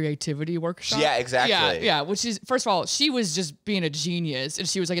a creativity workshop. Yeah, exactly. Yeah. Which is, first of all, she was just being a genius, and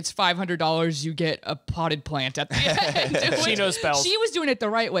she was like, "It's $500. You get a potted plant at the end." She knows spells. She was doing it the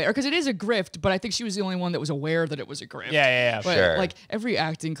right way, or because it is a grift. But I think she was the only one that was aware that it was a grift. Yeah. But Sure. like every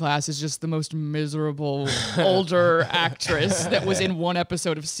acting class is just the most miserable older actress that was in one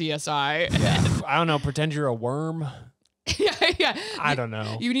episode of CSI. I don't know. Pretend you're a worm. yeah. I don't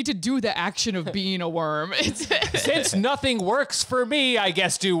know. You need to do the action of being a worm. Since nothing works for me, I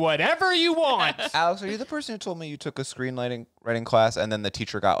guess do whatever you want. Alex, are you the person who told me you took a screenwriting class and then the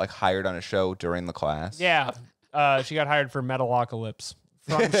teacher got like hired on a show during the class? Yeah. She got hired for Metalocalypse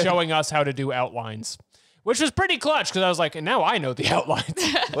from showing us how to do outlines, which was pretty clutch because I was like, and now I know the outlines.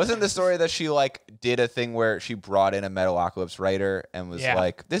 Wasn't the story that she like did a thing where she brought in a Metalocalypse writer and was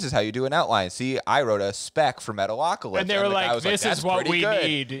like, "This is how you do an outline. See, I wrote a spec for Metalocalypse," and they were like, "This is what we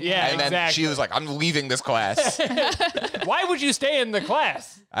need." Yeah, and then she was like, "I'm leaving this class." Why would you stay in the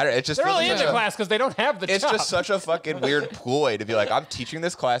class? It just they're only in the class because they don't have the. It's just such a fucking weird ploy to be like, I'm teaching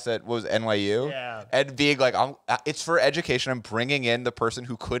this class at what was NYU, and being like, it's for education. I'm bringing in the person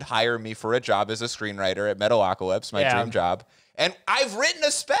who could hire me for a job as a screenwriter at Metalocalypse, my dream job. And I've written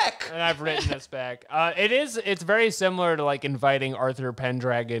a spec. It's very similar to like inviting Arthur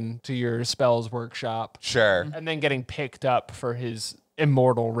Pendragon to your spells workshop. Sure. And then getting picked up for his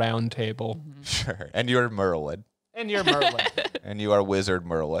immortal round table. Sure. And you're Merlin. And you're Merlin. And you are Wizard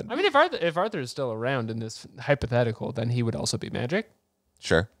Merlin. I mean, if Arthur is still around in this hypothetical, then he would also be magic.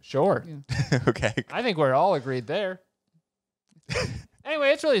 Sure. Yeah. Okay. I think we're all agreed there.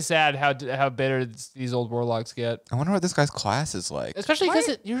 Anyway, it's really sad how bitter these old warlocks get. I wonder what this guy's class is like. Especially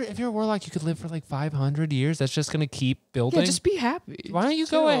because if you're a warlock, you could live for like 500 years. That's just going to keep building. Yeah, just be happy. Why don't you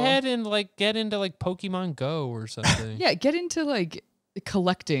go ahead and like get into like Pokemon Go or something? Yeah, get into like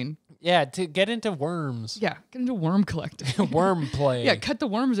collecting. Yeah, to get into worms. Yeah, get into worm collecting. Worm play. Yeah, cut the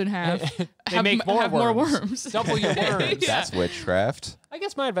worms in half. Make more worms. Double your worms. That's witchcraft. I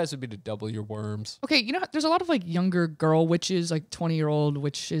guess my advice would be to double your worms. Okay, you know, there's a lot of like younger girl witches, like 20-year-old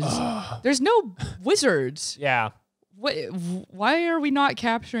witches. There's no wizards. Yeah. Why are we not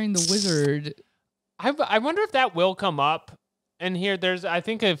capturing the wizard? I wonder if that will come up. And here, there's, I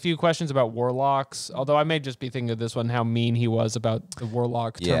think, a few questions about warlocks, although I may just be thinking of this one, how mean he was about the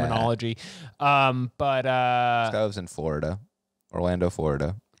warlock terminology. This guy lives in Florida, Orlando,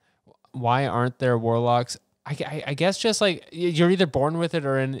 Florida. Why aren't there warlocks? I guess just like you're either born with it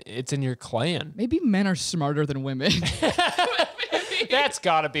or it's in your clan. Maybe men are smarter than women. That's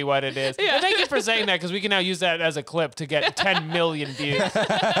got to be what it is. Yeah. And thank you for saying that because we can now use that as a clip to get 10 million views. Hit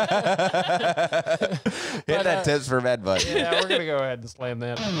that tips for men button. Yeah, we're going to go ahead and slam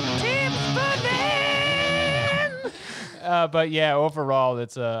that. Tips for men! But yeah, overall,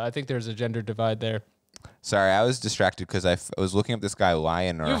 it's I think there's a gender divide there. Sorry, I was distracted because I was looking up this guy,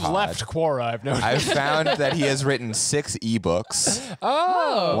 Lion or You've left Quora, I've noticed. I found that he has written 6 ebooks.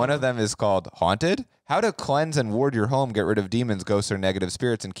 Oh. One of them is called Haunted. How to cleanse and ward your home, get rid of demons, ghosts, or negative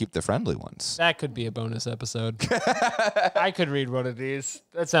spirits, and keep the friendly ones. That could be a bonus episode. I could read one of these.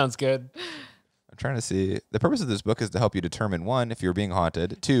 That sounds good. I'm trying to see. The purpose of this book is to help you determine 1, if you're being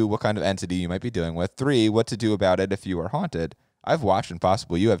haunted, 2, what kind of entity you might be dealing with, 3, what to do about it if you are haunted. I've watched, and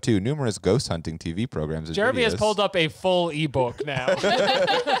possibly you have too, numerous ghost hunting TV programs. And Jeremy videos. has pulled up a full ebook now.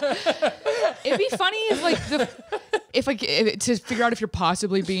 It'd be funny if to figure out if you're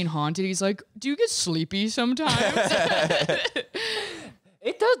possibly being haunted. He's like, "Do you get sleepy sometimes?"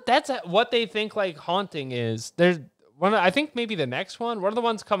 It does. That's what they think like haunting is. There's one. I think maybe the next one of the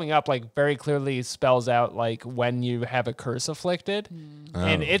ones coming up, like very clearly spells out like when you have a curse afflicted,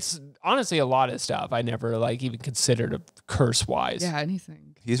 and it's honestly a lot of stuff I never like even considered a curse wise. Yeah,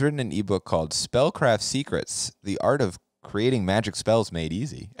 anything. He's written an ebook called Spellcraft Secrets: The Art of Creating Magic Spells Made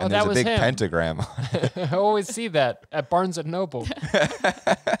Easy. And there's a big pentagram on it. I always see that at Barnes and Noble.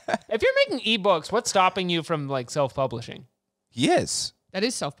 If you're making ebooks, what's stopping you from like self-publishing? He is. That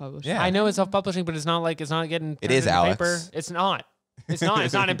is self-publishing. Yeah. I know it's self-publishing, but it's not getting. It is, in Alex. paper. It's not. It's not.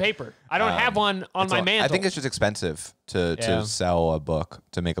 It's not in paper. I don't have one on my mantle. I think it's just expensive to sell a book,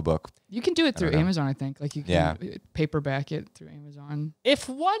 to make a book. You can do it through Amazon, I think. Like you can paperback it through Amazon. If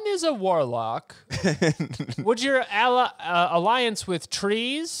one is a warlock, would your alliance with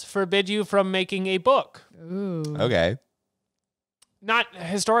trees forbid you from making a book? Ooh. Okay. Not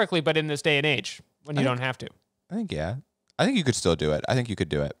historically, but in this day and age, when you don't have to. I think, yeah. I think you could still do it. I think you could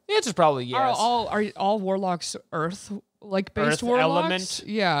do it. The answer's probably yes. Are all warlocks earth based Earth warlocks? element?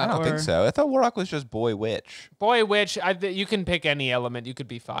 Yeah. I don't think so. I thought Warlock was just boy witch. Boy witch, you can pick any element. You could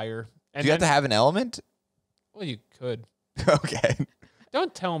be fire. And Do you have to have an element? Well, you could. Okay.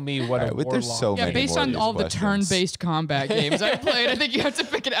 Don't tell me what a warlock. There's so Yeah, many based more of on these all the questions. turn-based combat games I've played, I think you have to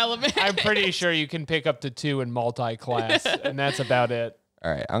pick an element. I'm pretty sure you can pick up to 2 in multi-class, and that's about it.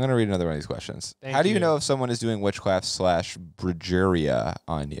 All right, I'm going to read another one of these questions. Thank How do you you. know if someone is doing witchcraft / brujeria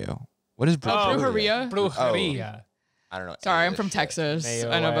on you? What is brujeria? Brujeria. I don't know. Sorry, any I'm of from this shit. Texas.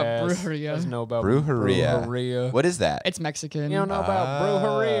 I know about Doesn't brujeria. know about Brujeria. brujeria. What is that? It's Mexican. You don't know about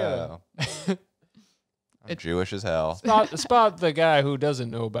brujeria. I'm Jewish as hell. Spot the guy who doesn't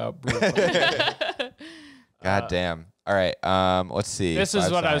know about brujeria. God damn. All right, let's see. This is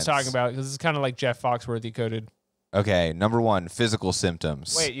 5 what I was signs. talking about, because this is kind of like Jeff Foxworthy coded. Okay, number 1, physical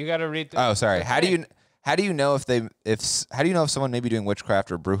symptoms. Wait, you got to read. Oh, sorry. How How do you know if someone may be doing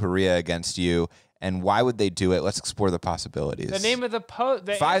witchcraft or brujeria against you, and why would they do it? Let's explore the possibilities. The name of the post.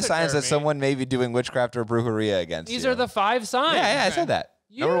 5 signs that someone may be doing witchcraft or brujeria against you. These are the 5 signs. Yeah, I said that.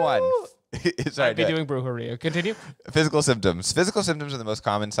 Number 1. I'd be doing brujeria. Continue. Physical symptoms. Physical symptoms are the most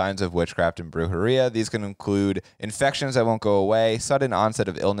common signs of witchcraft and brujeria. These can include infections that won't go away, sudden onset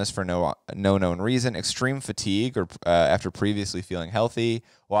of illness for no known reason, extreme fatigue or after previously feeling healthy,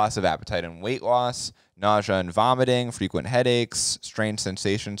 loss of appetite and weight loss, nausea and vomiting, frequent headaches, strange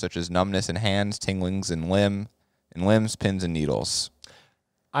sensations such as numbness in hands, tinglings in limbs, pins and needles.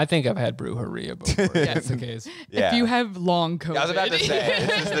 I think I've had brujeria before. That's the case. Yeah. If you have long COVID. I was about to say,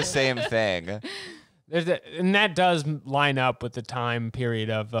 this is the same thing. And that does line up with the time period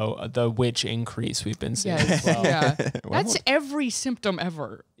of the witch increase we've been seeing as well. Yeah. That's every symptom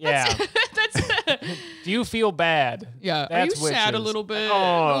ever. Yeah. That's Do you feel bad? Yeah. That's Are you sad a witches. little bit?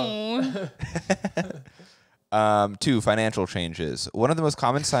 Oh. 2, financial changes. One of the most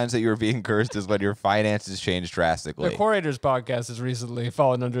common signs that you're being cursed is when your finances change drastically. The Quorators podcast has recently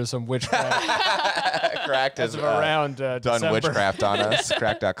fallen under some witchcraft. Cracked has around done December. witchcraft on us.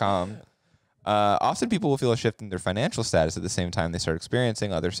 Crack.com. Often people will feel a shift in their financial status at the same time they start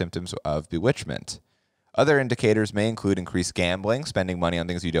experiencing other symptoms of bewitchment. Other indicators may include increased gambling, spending money on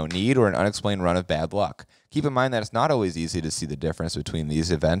things you don't need, or an unexplained run of bad luck. Keep in mind that it's not always easy to see the difference between these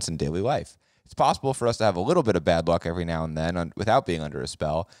events in daily life. It's possible for us to have a little bit of bad luck every now and then without being under a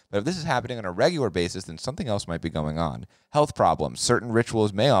spell, but if this is happening on a regular basis, then something else might be going on. Health problems. Certain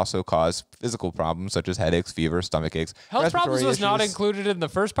rituals may also cause physical problems such as headaches, fever, stomach aches. Health problems respiratory was not issues. included in the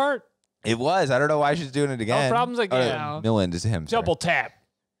first part? It was. I don't know why she's doing it again. Health problems again. Milland is him. Sorry. Double tap.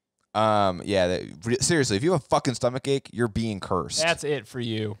 Yeah. Seriously, if you have a fucking stomach ache, you're being cursed. That's it for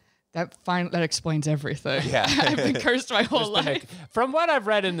you. That explains everything. Yeah. I've been cursed my whole life. From what I've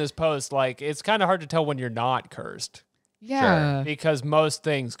read in this post, like it's kind of hard to tell when you're not cursed Yeah. because most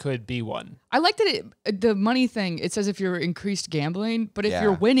things could be one. I like that the money thing, it says if you're increased gambling, but if Yeah.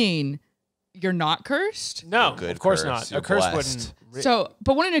 you're winning, you're not cursed. No, Good of course curse. not. You're A curse blessed. wouldn't. So,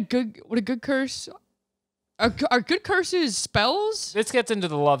 but would a good curse, are good curses spells? This gets into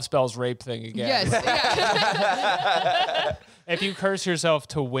the love spells rape thing again. Yes. Yeah. If you curse yourself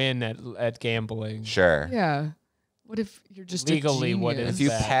to win at gambling, Sure. Yeah. What if you're just Legally, a what genius? is If you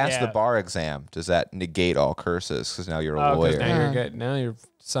that? pass the Yeah. bar exam, does that negate all curses? Because now you're a oh, because lawyer. now you're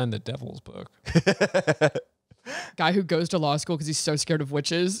signed the devil's book. Guy who goes to law school because he's so scared of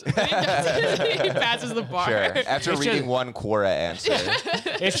witches. He passes the bar. Sure. After It's reading just- one Quora answer.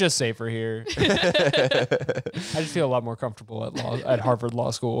 It's just safer here. I just feel a lot more comfortable at Harvard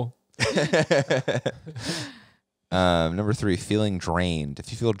Law School. Number 3, feeling drained.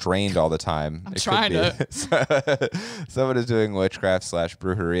 If you feel drained all the time, I'm it trying could be someone is doing witchcraft /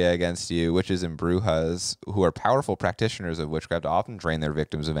 brujeria against you. Witches and brujas who are powerful practitioners of witchcraft often drain their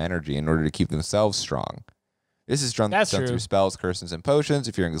victims of energy in order to keep themselves strong. This is done That's true. through spells, curses, and potions.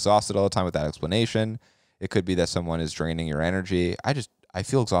 If you're exhausted all the time without explanation, it could be that someone is draining your energy. I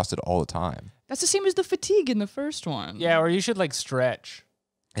feel exhausted all the time. That's the same as the fatigue in the first one. Yeah, or you should like stretch.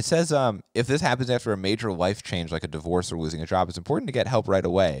 It says, if this happens after a major life change like a divorce or losing a job, it's important to get help right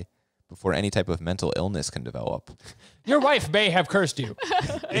away before any type of mental illness can develop. Your wife may have cursed you,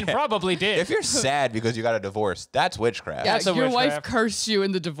 and probably did. If you're sad because you got a divorce, that's witchcraft. Yeah, That's a your wife witchcraft. cursed you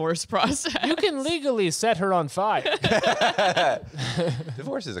in the divorce process. You can legally set her on fire.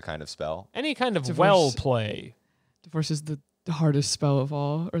 Divorce is a kind of spell. Any kind of Divorce. well play. Divorce is the hardest spell of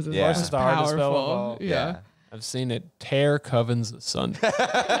all, or the Yeah. most It's the hardest spell of powerful. all. Yeah. I've seen it tear covens asunder.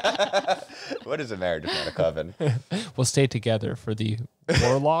 What is a marriage if not a coven? We'll stay together for the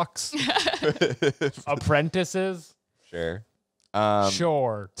warlocks, apprentices. Sure.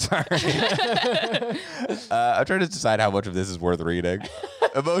 Sure. I'm trying to decide how much of this is worth reading.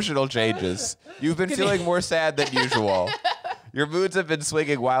 Emotional changes. You've been feeling more sad than usual. Your moods have been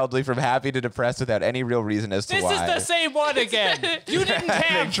swinging wildly from happy to depressed without any real reason as to This why. is the same one again. You didn't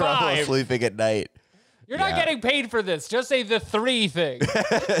Having have trouble 5. sleeping at night. You're not getting paid for this. Just say the 3 thing.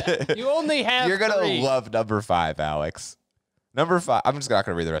 You only have You're gonna 3. love number 5, Alex. Number 5. I'm just not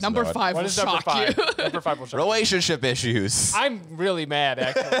gonna read the rest. Number of the 5 What will is number shock 5? you. Number 5 will shock you. Relationship issues. I'm really mad,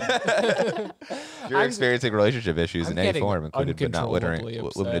 actually. You're experiencing relationship issues I'm in any getting form, included but not uncontrollably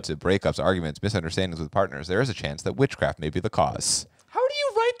upset. limited to breakups, arguments, misunderstandings with partners. There is a chance that witchcraft may be the cause. How do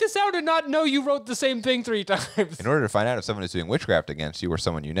you write this out and not know you wrote the same thing 3 times? In order to find out if someone is doing witchcraft against you or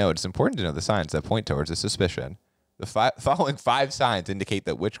someone you know, it's important to know the signs that point towards a suspicion. The following 5 signs indicate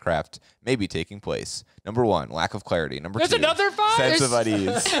that witchcraft may be taking place. Number 1, lack of clarity. Number There's 2, another 5? sense of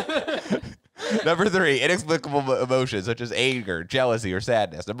unease. Number 3, inexplicable emotions such as anger, jealousy, or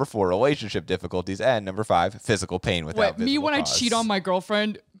sadness. Number 4, relationship difficulties. And number 5, physical pain without Me visible when cause. I cheat on my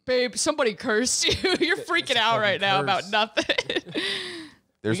girlfriend, babe, somebody cursed you. You're freaking out right now about nothing.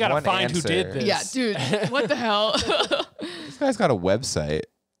 There's we gotta one find answer. who did this. Yeah, dude, what the hell? This guy's got a website.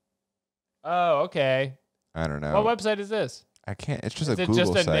 Oh, okay. I don't know. What website is this? I can't. It's just Is a it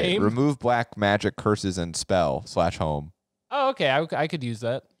Google just a site. name? Remove black magic curses and spell /home. Oh, okay. I could use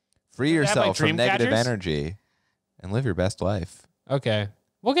that. Free Does it have, yourself like, from dream negative catchers? energy and live your best life. Okay.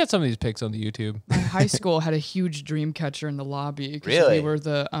 We'll get some of these pics on the YouTube. My high school had a huge dream catcher in the lobby. 'Cause Really? We were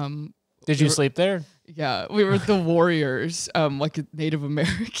the Did you sleep there? yeah, we were the warriors, like Native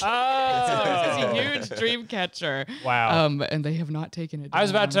American. Oh. It's a huge dream catcher. Wow. And they have not taken it down. I was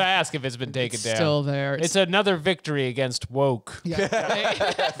about to ask if it's been taken It's down. still there. It's another victory against woke. yeah.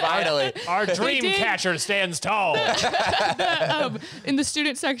 Finally. Our dream did. catcher stands tall. In the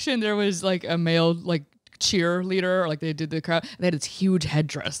student section, there was like a male like cheerleader, or like they did the crowd. They had this huge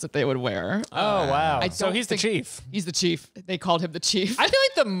headdress that they would wear. Oh, wow. I So don't he's the think- chief. He's the chief. They called him the chief. I feel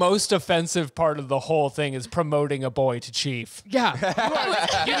like the most offensive part of the whole thing is promoting a boy to chief. yeah.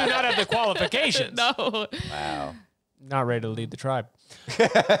 You do not have the qualifications. No. Wow. Not ready to lead the tribe.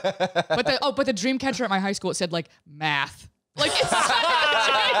 But the dream catcher at my high school, it said like math. Like it's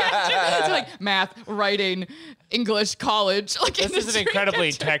like math, writing, English, college. Like This is an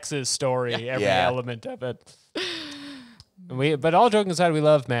incredibly Texas story, every Yeah. element of it. But all joking aside, we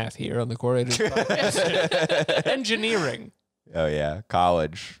love math here on the Quorators podcast. Engineering. Oh, yeah.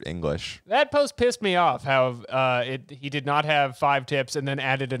 College, English. That post pissed me off, how he did not have 5 tips and then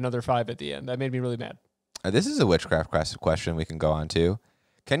added another 5 at the end. That made me really mad. This is a witchcraft question we can go on to.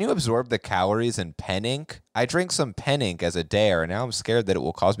 Can you absorb the calories in pen ink? I drink some pen ink as a dare, and now I'm scared that it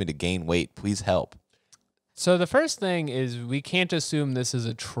will cause me to gain weight. Please help. So the first thing is we can't assume this is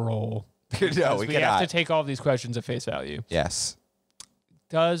a troll. No, we cannot. have to take all of these questions at face value. Yes.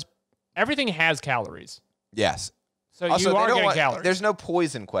 Everything has calories? Yes. So Also, you they are don't getting want- calories. There's no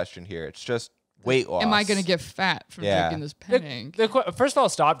poison question here. It's just weight loss. Am I gonna get fat from Yeah. drinking this pen ink? First of all,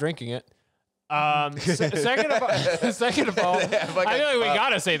 stop drinking it. Second of all, I feel like we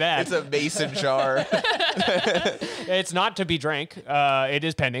gotta say that. It's a mason jar. It's not to be drank. It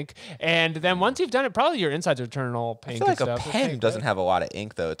is pen ink. And then once you've done it, probably your insides are turning all I pink feel like and a stuff. pen doesn't have a lot of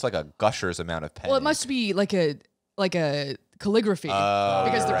ink, though. It's like a gusher's amount of pen. Well, it ink. must be like a calligraphy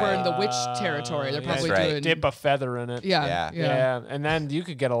because we're in the witch territory. They're That's probably right. doing Dip a feather in it. Yeah. Yeah, and then you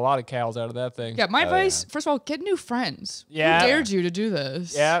could get a lot of cals out of that thing. Yeah, my advice, first of all, get new friends. Yeah. Who dared you to do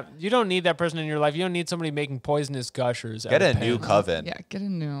this? Yeah, you don't need that person in your life. You don't need somebody making poisonous gushers. Get out a of new pens. coven. Yeah, get a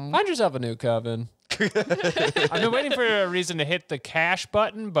new. Find yourself a new coven. I've been waiting for a reason to hit the cash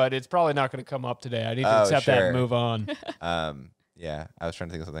button, but it's probably not going to come up today. I need to Oh, accept that sure. and move on. Yeah, I was trying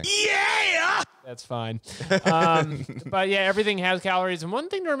to think of something. That's fine. But yeah, everything has calories. And one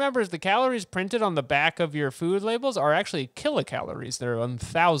thing to remember is the calories printed on the back of your food labels are actually kilocalories. They're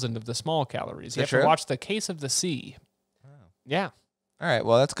 1,000 of the small calories. You have true? to watch the Case of the Sea. Yeah. All right,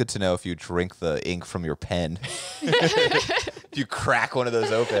 well, that's good to know if you drink the ink from your pen. If you crack one of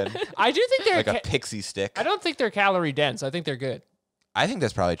those open, I do think they're like a pixie stick. I don't think they're calorie dense. I think they're good. I think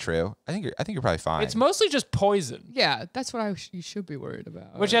that's probably true. I think you're probably fine. It's mostly just poison, Yeah, that's what you should be worried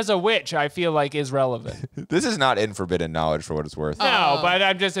about. which as a witch, I feel like is relevant. This is not in forbidden knowledge for what it's worth. No, but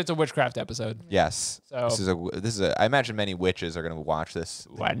it's a witchcraft episode. Yes. So- This is a I imagine many witches are going to watch this.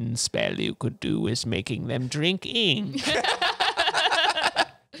 One spell you could do is making them drink ink.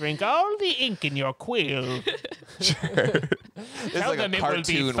 Drink all the ink in your quill. It's Tell like them a it will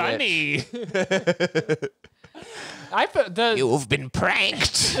be cartoon funny. You've been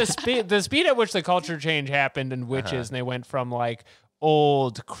pranked. the speed at which the culture change happened in witches, and they went from like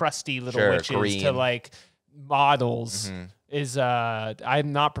old crusty little Sure, witches to green. like models is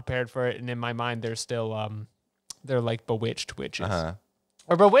I'm not prepared for it, and in my mind they're still they're like bewitched witches.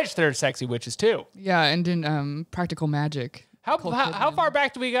 Or bewitched, they're sexy witches too. yeah, and in practical magic. How far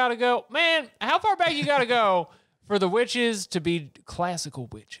back do we gotta go, man? How far back you gotta go for the witches to be classical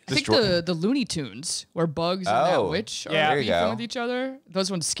witches? I think the Looney Tunes, where Bugs and that witch are Yeah. There you beefing go. with each other.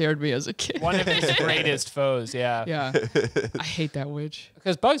 Those ones scared me as a kid. One of his greatest foes, yeah. Yeah, I hate that witch.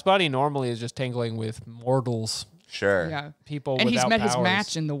 Because Bugs Bunny normally is just tangling with mortals, Sure. Yeah, people and he's without met his powers.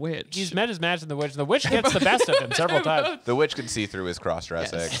 match in the witch. He's met his match in the witch, and the witch gets the best of him several times. The witch can see through his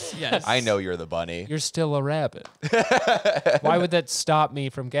cross-dressing. Yes. I know you're the bunny. You're still a rabbit. Why would that stop me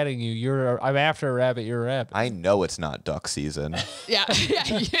from getting you? I'm after a rabbit. You're a rabbit. I know it's not duck season. Yeah.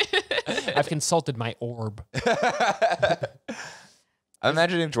 I've consulted my orb. I'm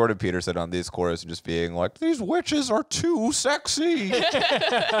imagining Jordan Peterson on these chorus and just being like, "These witches are too sexy.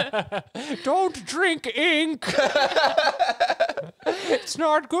 Don't drink ink. It's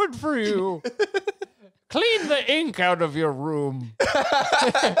not good for you. Clean the ink out of your room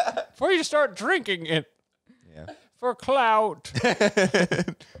before you start drinking it." Yeah. For clout.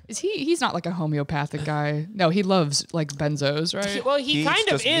 He's not like a homeopathic guy. No, he loves like benzos, right? Well, he He kind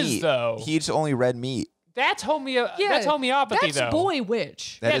eats of just is meat. though. He eats only red meat. That's that's homeopathy that's though. boy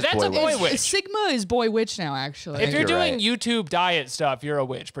witch. That Yeah, is that's a boy witch. Sigma is boy witch now, actually. If you're you're doing right. YouTube diet stuff, you're a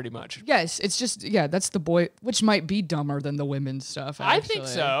witch pretty much. Yes, it's just that's the boy, which might be dumber than the women's stuff. I think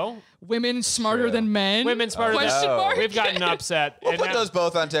actually. so. Women smarter True. than men. Women smarter Question no. mark? We've gotten upset. We'll And put now- those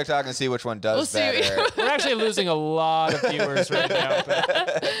both on TikTok and see which one does We'll see. better. We're actually losing a lot of viewers right now.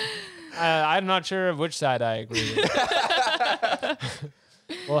 But, I'm not sure of which side I agree with.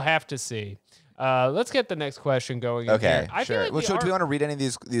 We'll have to see. Let's get the next question going. in Okay, here. I feel sure. like Well, we do are- we want to read any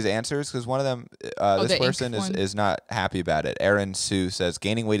of these answers? Because one of them, the this ink person one. is not happy about it. Aaron Sue says,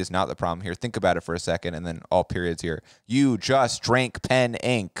 gaining weight is not the problem here. Think about it for a second, and then all periods here. You just drank pen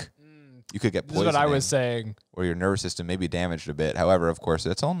ink. You could get This is poisoning, what I was saying. or your nervous system may be damaged a bit. However, of course,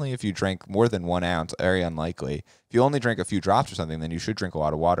 it's only if you drink more than 1 ounce. Very unlikely. If you only drink a few drops or something, then you should drink a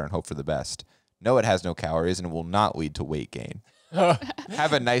lot of water and hope for the best. No, it has no calories and it will not lead to weight gain.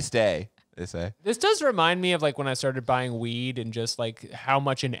 Have a nice day, they say. This does remind me of like when I started buying weed and just like how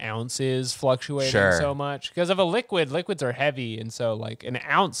much an ounce is fluctuating Sure. so much. Because of a liquid, liquids are heavy. And so like an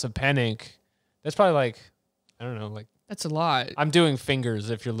ounce of pen ink, that's probably like, I don't know, like That's a lot. I'm doing fingers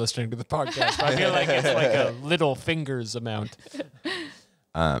if you're listening to the podcast. But I feel like it's like a little fingers amount.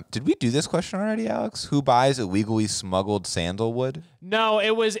 Did we do this question already, Alex? Who buys illegally smuggled sandalwood? No,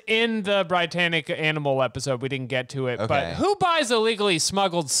 it was in the Britannic animal episode. We didn't get to it. But Okay. who buys illegally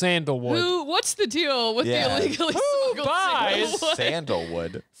smuggled sandalwood? What's the deal with Yeah. the illegally Who smuggled buys sandalwood?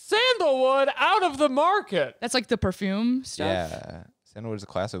 Sandalwood. Sandalwood out of the market. That's like the perfume stuff. Yeah. Sandalwood is a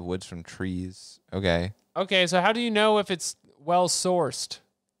class of woods from trees. Okay. Okay, so how do you know if it's well sourced?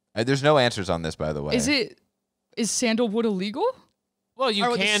 There's no answers on this, by the way. Is sandalwood illegal? Well, you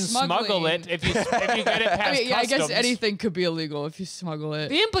Or the can smuggle smuggling. it if you get it past I mean, yeah, I guess customs. anything could be illegal if you smuggle it.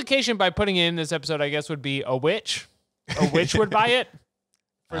 The implication by putting it in this episode, I guess, would be a witch. A witch would buy it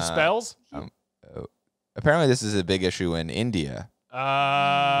for spells. Apparently, this is a big issue in India, where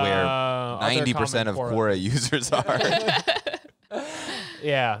Other 90% of common Quora users are.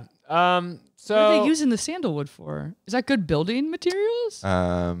 Yeah. So What are they using the sandalwood for? Is that good building materials?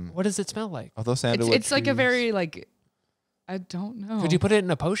 what does it smell like? Although sandalwood It's like a trees- very like, I don't know. Could you put it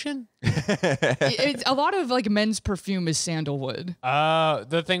in a potion? It's a lot of like men's perfume is sandalwood.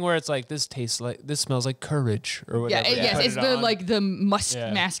 The thing where it's like this smells like courage or Yeah, whatever. yes, Put it's it the on. like the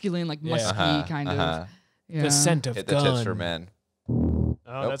Yeah. masculine, like musky Uh-huh, kind uh-huh. of. Yeah. the scent of Hit the gun. tips for men. Oh,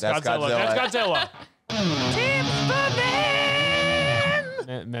 Nope, that's that's Godzilla. Godzilla. That's Godzilla. Tips for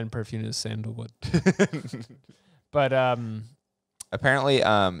men. Men perfume is sandalwood. But Apparently,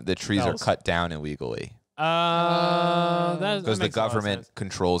 the trees Smells. are cut down illegally that because the makes a lot of government sense.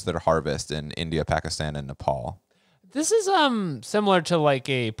 controls their harvest in India, Pakistan, and Nepal. This is similar to like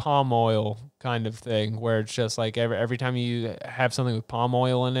a palm oil kind of thing where it's just like every time you have something with palm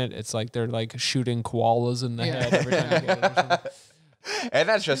oil in it, it's like they're like shooting koalas in the head every time you get it or something. And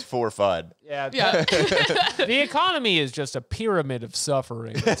that's just for fun. Yeah. Yeah. The economy is just a pyramid of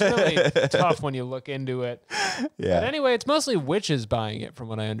suffering. It's really tough when you look into it. But Yeah. anyway, it's mostly witches buying it from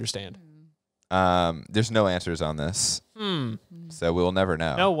what I understand. There's no answers on this, so we'll never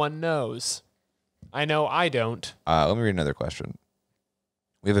know. No one knows. I know I don't. Let me read another question.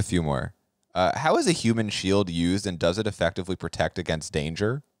 We have a few more. How is a human shield used, and does it effectively protect against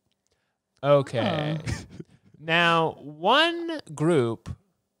danger? Okay. Now, one group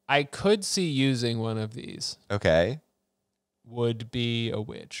I could see using one of these Okay. would be a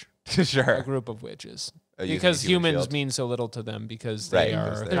witch. Sure. A group of witches. Using a Because human humans shield. mean so little to them because Right, they because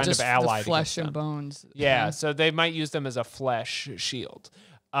are they're They're kind just of allied the flesh against and them. bones. Yeah, so they might use them as a flesh shield.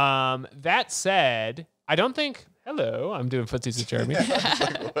 That said, I don't think. Hello, I'm doing footsies with Jeremy. I don't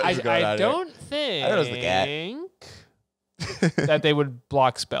think I thought it was the that they would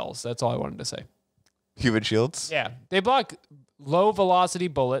block spells. That's all I wanted to say. Human shields? Yeah, they block low velocity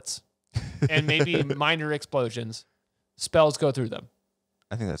bullets and maybe minor explosions. Spells go through them,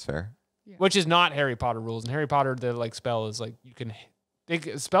 I think that's fair. which is not Harry Potter rules. In Harry Potter, the like spell is like you can.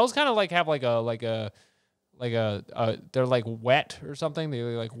 Spells kind of like have they're like wet or something. They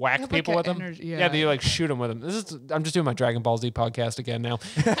like whack They have people like with a them. energy- Yeah, yeah. they like shoot them with them. I'm just doing my Dragon Ball Z podcast again now.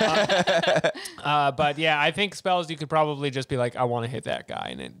 But yeah, I think spells you could probably just be like, I want to hit that guy,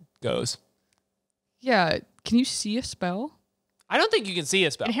 and it goes. Yeah. Can you see a spell? I don't think you can see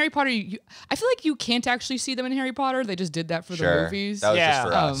a spell. In Harry Potter, I feel like you can't actually see them in Harry Potter. They just did that for the movies. That was just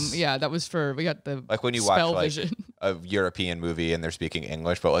for us. Yeah, that was for, we got the like when you spell watch vision. a European movie and they're speaking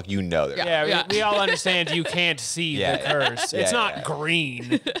English, but like they're Yeah, we all understand you can't see the curse. It's not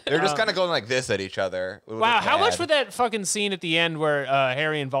green. They're just kind of going like this at each other. Wow, how much would that fucking scene at the end where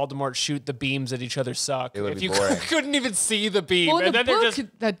Harry and Voldemort shoot the beams at each other suck? It would if be you boring. couldn't even see the beam. Well, in and the then book,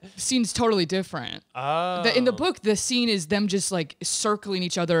 that scene's totally different. Oh. In the book, the scene is them just like circling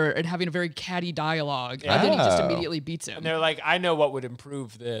each other and having a very catty dialogue, and then he just immediately beats him. And they're like, I know what would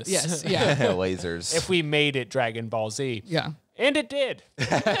improve this. Yes, yeah. Lasers. If we made it Dragon Ball Z. Yeah. And it did.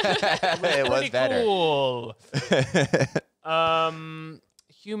 It was better. Cool.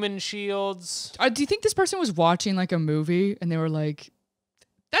 Human shields. Do you think this person was watching like a movie and they were like,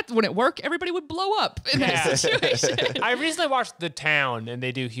 that wouldn't work. Everybody would blow up in that situation. I recently watched The Town, and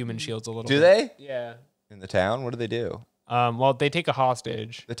they do human shields a little bit. Do they? Yeah. In the town? What do they do? Well, they take a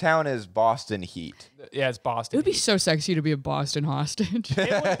hostage. The town is Boston Heat. Yeah, it's Boston. It would be so sexy to be a Boston hostage.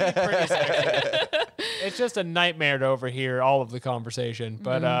 It would be pretty sexy. It's just a nightmare to overhear all of the conversation.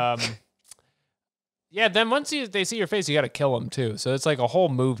 But yeah, then once they see your face, you got to kill them too. So it's like a whole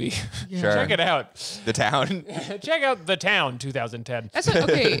movie. Yeah. Sure. Check it out. The town. Check out The Town 2010. That's what,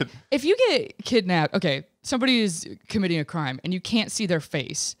 okay. If you get kidnapped, okay, somebody is committing a crime and you can't see their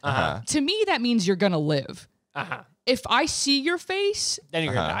face. To me, that means you're gonna live. If I see your face, Then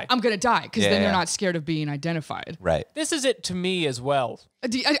you're going to die. I'm gonna die because then Yeah. they're not scared of being identified. Right. This is it to me as well.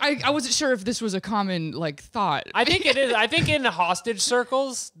 I wasn't sure if this was a common like thought. I think it is. I think in hostage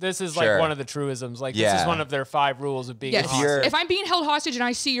circles, this is like Sure. one of the truisms. Like this Yeah. is one of their 5 rules of being a Yes. hostage. If I'm being held hostage and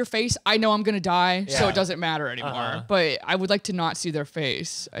I see your face, I know I'm gonna die, so Yeah. it doesn't matter anymore. But I would like to not see their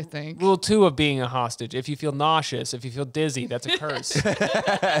face, I think. Rule 2 of being a hostage: if you feel nauseous, if you feel dizzy, that's a curse.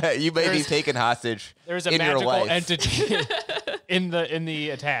 You may be taken hostage There's a in your magical life. entity in the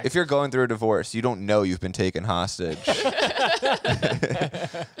attack. If you're going through a divorce, you don't know you've been taken hostage.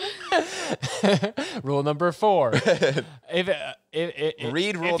 Rule number 4: Read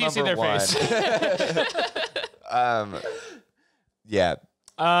rule if you see number their 1. face. Yeah.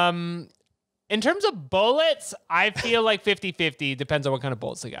 In terms of bullets, I feel like 50-50. Depends on what kind of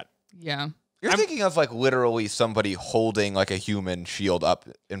bullets they got. Yeah. You're thinking of like literally somebody holding like a human shield up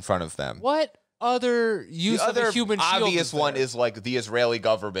in front of them. What other use The of a other human shield? obvious one is like the Israeli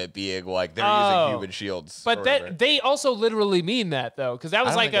government being like they're using human shields. But or that whatever. they also literally mean that though, because that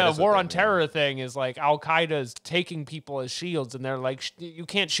was don't like think that a is what war they on mean. terror thing. Is like Al Qaeda's taking people as shields, and they're like, "You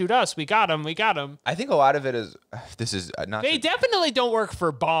can't shoot us. We got them. We got them." I think a lot of it is this is not. They definitely don't work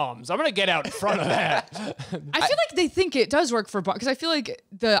for bombs. I'm gonna get out in front of that. I feel like they think it does work for because I feel like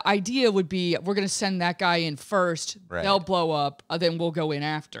the idea would be we're gonna send that guy in first, Right. they'll blow up, then we'll go in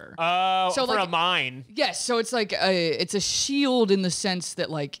after. So for like- a mine. Yes, so it's like it's a shield in the sense that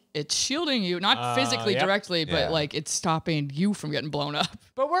like it's shielding you, not physically yep. directly, but Yeah. like it's stopping you from getting blown up.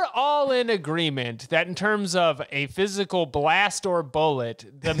 But we're all in agreement that in terms of a physical blast or bullet,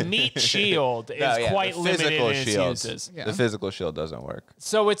 the meat shield is No, yeah, quite the limited physical in its shields. uses. Yeah. The physical shield doesn't work.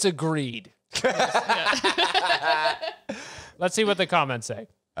 So it's agreed. Let's see what the comments say.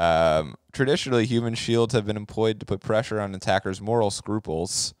 Traditionally, human shields have been employed to put pressure on attackers' moral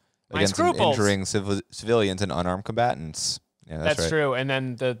scruples against scruples. injuring civilians and unarmed combatants. Yeah, that's right. True. And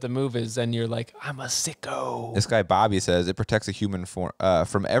then the move is then you're like, I'm a sicko. This guy Bobby says it protects a human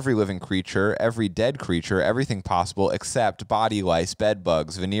from every living creature, every dead creature, everything possible except body lice, bed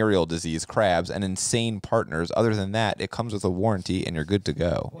bugs, venereal disease, crabs, and insane partners. Other than that, it comes with a warranty and you're good to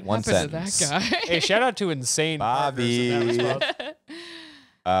go. One Happened to sentence. that guy. Hey, shout out to Insane Bobby. Partners in that response.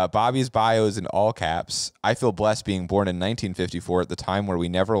 Bobby's bio is in all caps. I feel blessed being born in 1954 at the time where we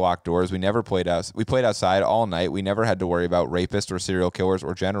never locked doors. We never played we played outside all night. We never had to worry about rapists or serial killers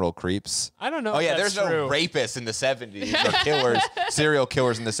or general creeps. I don't know. Oh if yeah, that's there's true. no rapists in the 70s or killers, serial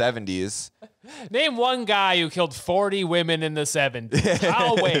killers in the 70s. Name one guy who killed 40 women in the 70s.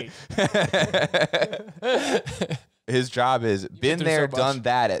 I'll wait. His job is been through there, so much. done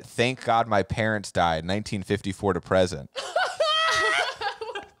that at thank God my parents died, 1954 to present.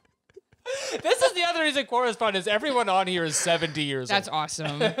 This is the other reason correspondence. Everyone on here is 70 years That's old.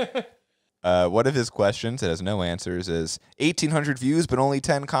 awesome. One of his questions, it has no answers, is 1,800 views but only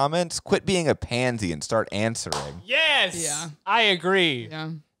 10 comments? Quit being a pansy and start answering. Yes. Yeah. I agree.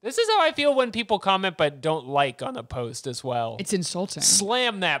 Yeah. This is how I feel when people comment but don't like on a post as well. It's insulting.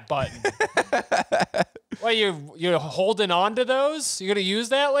 Slam that button. Well, you're holding on to those? You're going to use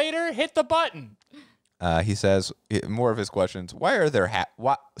that later? Hit the button. He says, more of his questions, where are the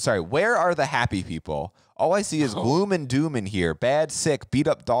happy people? All I see is gloom and doom in here. Bad, sick, beat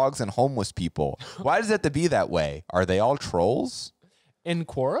up dogs, and homeless people. Why does it have to be that way? Are they all trolls? In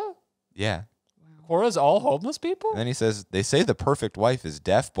Quora? Yeah. Quora's all homeless people? And then he says, they say the perfect wife is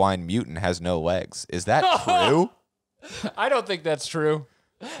deaf, blind, mute, and has no legs. Is that true? I don't think that's true.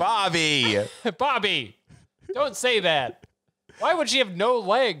 Bobby! Bobby, don't say that. Why would she have no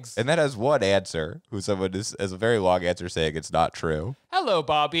legs? And that has one answer, who someone has a very long answer saying it's not true. Hello,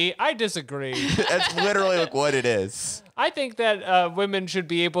 Bobby. I disagree. That's literally like what it is. I think that women should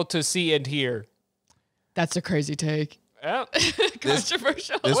be able to see and hear. That's a crazy take. Yeah.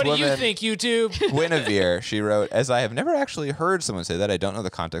 Controversial. What do you think, YouTube? Guinevere, she wrote, as I have never actually heard someone say that, I don't know the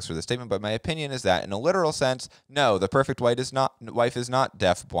context for the statement, but my opinion is that in a literal sense, no, the perfect wife is not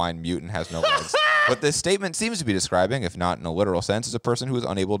deaf, blind, mute, and has no legs. What this statement seems to be describing, if not in a literal sense, is a person who is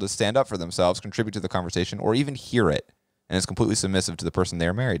unable to stand up for themselves, contribute to the conversation, or even hear it, and is completely submissive to the person they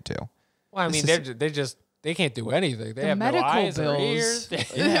are married to. Well, I mean, they can't do anything. They have medical no eyes or bills.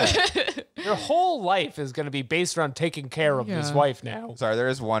 ears. Yeah. Their whole life is going to be based around taking care of this wife now. Sorry, there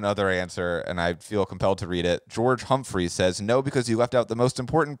is one other answer, and I feel compelled to read it. George Humphreys says, no, because you left out the most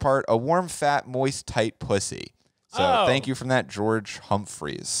important part, a warm, fat, moist, tight pussy. So thank you from that, George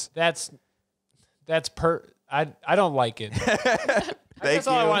Humphreys. I don't like it. That's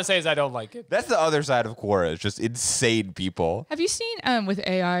all I want to say is I don't like it. That's the other side of Quora, is just insane people. Have you seen with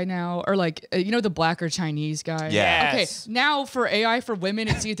AI now, or like the black or Chinese guy? Yeah. Yes. Okay, now for AI for women,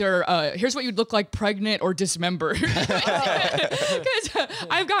 it's either here's what you'd look like pregnant or dismembered. Because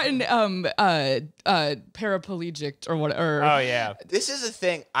I've gotten paraplegic or whatever. Oh yeah. This is a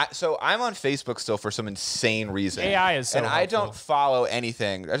thing. So I'm on Facebook still for some insane reason. AI is so and I helpful. don't follow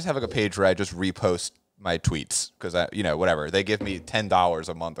anything. I just have like a page where I just repost my tweets because whatever, they give me $10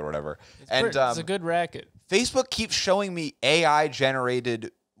 a month or whatever. It's a good racket. Facebook keeps showing me AI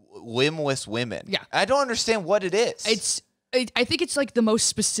generated limbless women. Yeah. I don't understand what it is. I think it's like the most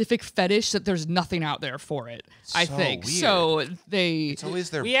specific fetish that there's nothing out there for it. I think weird. so. It's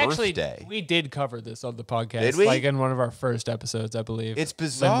always their We birthday. we did cover this on the podcast. Did we? Like in one of our first episodes, I believe. It's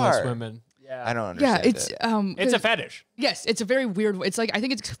bizarre. Limbless women. Yeah. I don't Yeah, understand it's It's a fetish. yes, it's a very weird. It's like I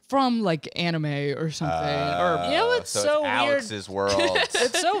think it's from like anime or something. Or You know what's so so it's weird? Alex's world.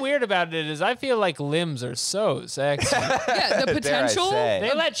 What's so weird about it is I feel like limbs are so sexy. yeah, the Dare I potential. say.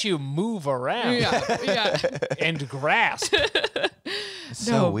 They let you move around Yeah, and grasp. It's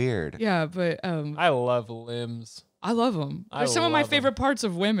so weird. yeah, but I love limbs. I love them. I They're some of my love 'em. favorite parts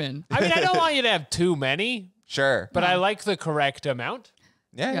of women. I mean, I don't want you to have too many, Sure. but I like the correct amount.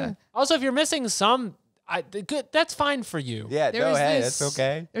 Yeah. Yeah. Also, if you're missing some, that's fine for you. Yeah, There no, was hey, this- that's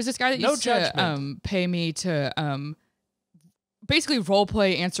okay. There's this guy that No used to judgment. pay me to basically role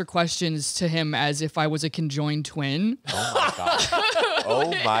play, answer questions to him as if I was a conjoined twin. Oh my god.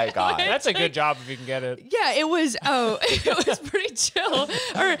 Oh my god. That's a good job if you can get it. Yeah, it was it was pretty chill.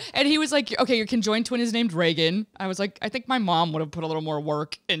 And he was like, okay, your conjoined twin is named Reagan. I was like, I think my mom would have put a little more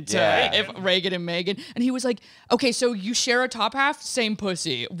work into Yeah. if Reagan and Megan. And he was like, okay, so you share a top half, same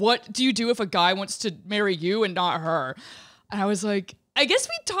pussy. What do you do if a guy wants to marry you and not her? And I was like, I guess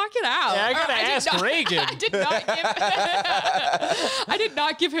we talk it out. Yeah, I gotta did ask not- Reagan. I did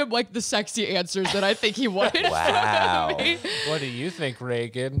not give him like the sexy answers that I think he wanted Wow. from me. What do you think,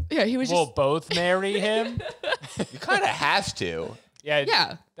 Reagan? Yeah, he was We'll just both marry him? You kind of have to.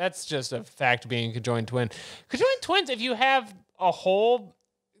 Yeah. That's just a fact being a conjoined twin. Conjoined twins, if you have a whole,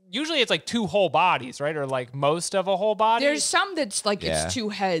 usually it's like two whole bodies, right? Or like most of a whole body. there's some that's like Yeah. it's two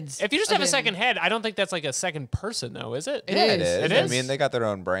heads. If you just have a Again. second head, I don't think that's like a second person, though, is it? It Yeah, is. It I is? mean, they got their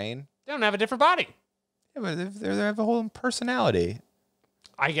own brain. They don't have a different body. Yeah, but they have a whole personality.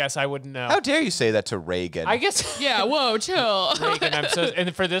 I guess I wouldn't know. How dare you say that to Reagan? I guess. Yeah, whoa, chill. Reagan,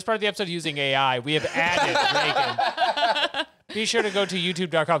 and for this part of the episode using AI, we have added Reagan. Be sure to go to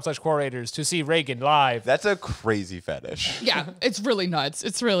youtube.com/Quorators to see Reagan live. That's a crazy fetish. Yeah, it's really nuts.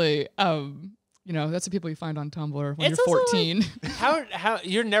 It's really that's the people you find on Tumblr when It's you're also 14. How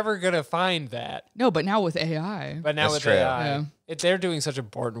you're never gonna find that. No, but now with AI. But now That's with true. AI, Yeah. they're doing such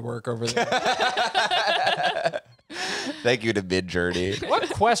important work over there. Thank you to Midjourney. What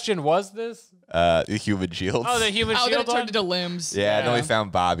question was this? The human shields. Oh, the human Oh, then shield it turned one? into limbs. yeah, and then we Yeah.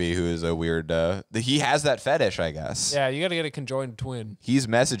 found Bobby, who is a weird. He has that fetish, I guess. Yeah, you got to get a conjoined twin. He's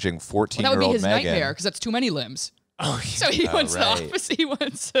messaging Well, that would 14-year-old be his Megan. nightmare because that's too many limbs. Oh, So he wants right. the opposite. He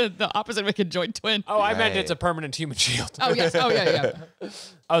wants the opposite of a conjoined twin. oh, I meant Right. it's a permanent human shield. Oh yes. Oh yeah.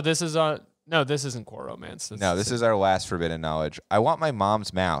 Oh, this is on. No, this isn't core romance. No, this is our last forbidden knowledge. I want my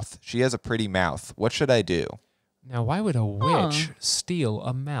mom's mouth. She has a pretty mouth. What should I do? Now, why would a witch steal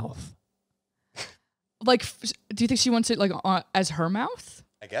a mouth? Like, do you think she wants it like as her mouth?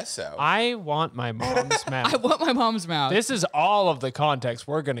 I guess so. I want my mom's mouth. I want my mom's mouth. This is all of the context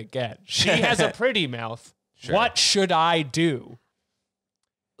we're going to get. She has a pretty mouth. Sure. What should I do?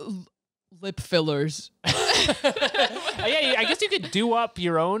 Lip fillers. Yeah, I guess you could do up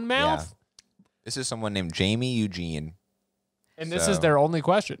your own mouth. Yeah. This is someone named Jamie Eugene. And this is their only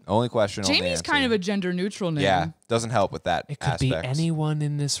question. Only question. Jamie's only answer. kind of a gender neutral name. Yeah, doesn't help with that It could aspect. be anyone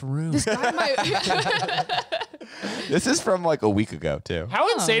in this room. This guy might. This is from like a week ago, too.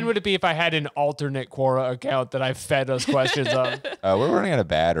 How insane would it be if I had an alternate Quora account that I fed us questions on? We're running out of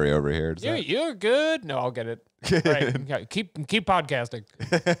battery over here. Does that- You're good. No, I'll get it. Right. Keep podcasting.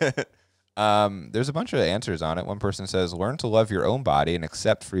 There's a bunch of answers on it. One person says, learn to love your own body and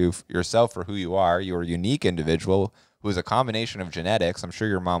accept yourself for who you are. You're a unique individual who is a combination of genetics. I'm sure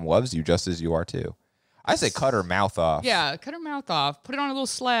your mom loves you just as you are, too. I say cut her mouth off. Yeah, cut her mouth off. Put it on a little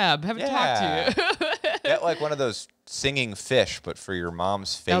slab. Have it talk to you. Get like one of those singing fish, but for your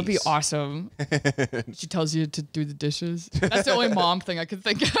mom's face. That would be awesome. She tells you to do the dishes. That's the only mom thing I could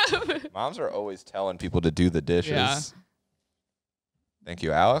think of. Moms are always telling people to do the dishes. Yeah. Thank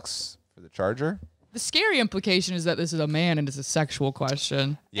you, Alex, for the charger. The scary implication is that this is a man and it's a sexual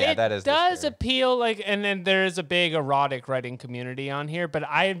question. Yeah, that is. It does appeal, like, and then there is a big erotic writing community on here, but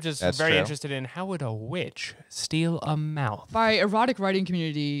I am just That's very true. interested in how would a witch steal a mouth? By erotic writing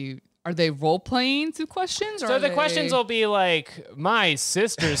community, are they role playing through questions? Or So are the they... questions will be like, my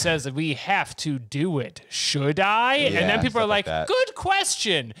sister says that we have to do it. Should I? And Yeah, then people are stuff like like, that. good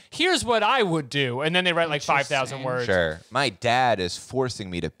question. Here's what I would do. And then they write like 5,000 Interesting. words. Sure. My dad is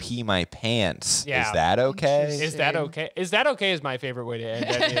forcing me to pee my pants. Yeah. Is that okay? Is that okay? Is that okay is my favorite way to end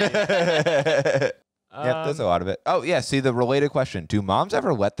it. Yeah, there's a lot of it. Oh, yeah. See, the related question. Do moms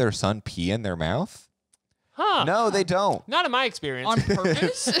ever let their son pee in their mouth? Huh. No, they don't. Not in my experience. On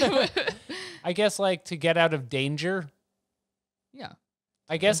purpose? I guess like to get out of danger. Yeah.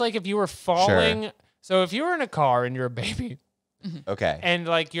 I guess like if you were falling. So if you were in a car and you're a baby Okay. and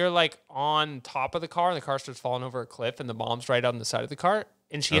like you're like on top of the car and the car starts falling over a cliff and the mom's right on the side of the car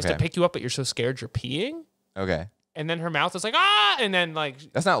and she has to Okay. pick you up, but you're so scared you're peeing. Okay. And then her mouth is like, ah, and then like,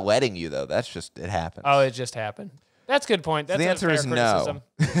 That's not letting you, though. That's just, it happens. oh, it just happened. That's a good point. That's the a answer fair is no.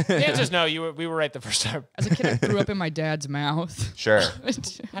 criticism. The answer is no. We were right the first time. As a kid, I threw up in my dad's mouth. Sure.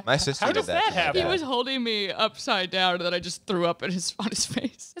 My sister How did does that to my happen? He dad. was holding me upside down, and then I just threw up on his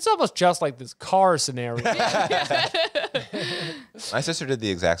face. It's almost just like this car scenario. My sister did the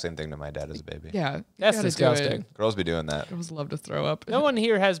exact same thing to my dad as a baby. Yeah, you That's gotta do disgusting. it. Girls be doing that. Girls love to throw up. No one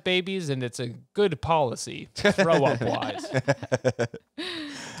here has babies, and it's a good policy, throw up wise. Do you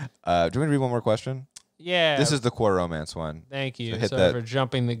want me to read one more question? Yeah. This is the core romance one. Thank you. So hit Sorry that. for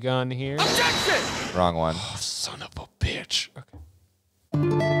jumping the gun here. Wrong one. Oh, son of a bitch.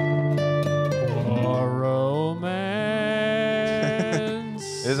 Okay. Romance.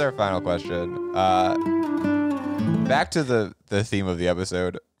 This is our final question. Back to the theme of the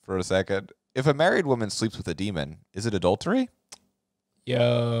episode for a second. If a married woman sleeps with a demon, is it adultery?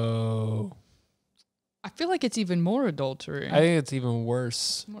 Yo. I feel like it's even more adultery. I think it's even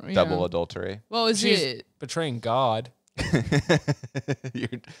worse. Yeah. Double adultery. Well, is She's it? betraying God. You're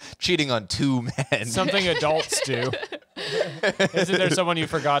cheating on two men. Something adults do. Isn't there someone you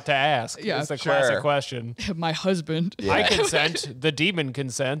forgot to ask? Yeah, It's the sure. classic question. My husband. Yeah. I consent. The demon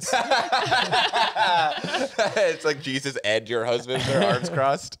consents. It's like Jesus and your husband, their arms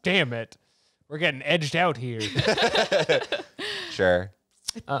crossed. Damn it. We're getting edged out here. Sure.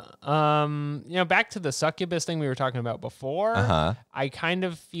 Back to the succubus thing we were talking about before. Uh-huh. I kind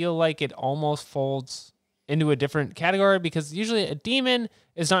of feel like it almost folds into a different category because usually a demon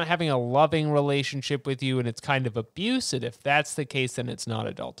is not having a loving relationship with you and it's kind of abuse. And if that's the case, then it's not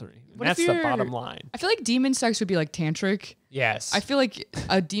adultery. And What if that's the you're- bottom line. I feel like demon sex would be like tantric. Yes. I feel like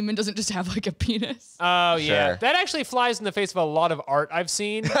a demon doesn't just have like a penis. Oh, yeah. Sure. That actually flies in the face of a lot of art I've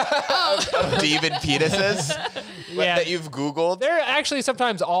seen. Demon penises? Yeah. That you've Googled? They're actually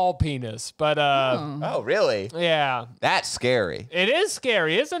sometimes all penis, but Oh, really? yeah. That's scary. It is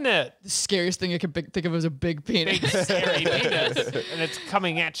scary, isn't it? The scariest thing I could think of is a big penis. Big, scary penis. And it's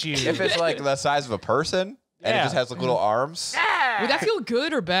coming at you. If it's like the size of a person and it Yeah. just has like little arms. Would that feel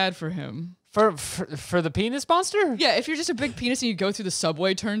good or bad for him? For the penis monster? Yeah, if you're just a big penis and you go through the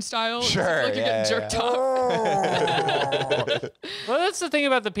subway turnstile, does it feel Sure, like you're yeah, getting jerked yeah. off. Well, that's the thing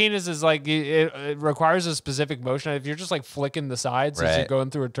about the penis is like it requires a specific motion. If you're just like flicking the sides as you're Right. going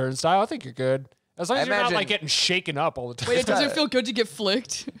through a turnstile, I think you're good. As long as you're not imagine- like getting shaken up all the time. Wait, it doesn't feel good to get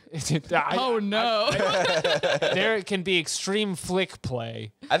flicked. Oh no. There can be extreme flick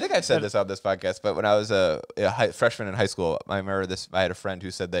play. I think I've said this on this podcast, but when I was a freshman in high school, I remember this. I had a friend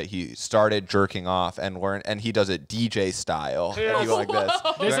who said that he started jerking off and learned, and he does it DJ style. And he went like this.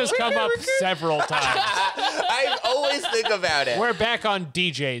 This has come up several times. I always think about it. We're back on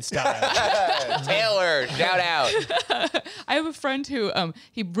DJ style. Taylor, shout out. I have a friend who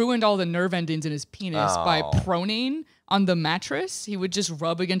he ruined all the nerve endings in his penis by proning on the mattress. He would just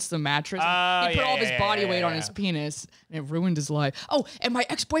rub against the mattress. He put all of his body weight on his penis, and it ruined his life. Oh, and my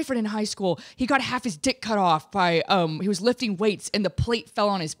ex-boyfriend in high school, he got half his dick cut off by he was lifting weights, and the plate fell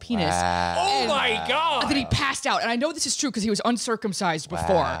on his penis. Wow. Oh my god! And then he passed out, and I know this is true because he was uncircumcised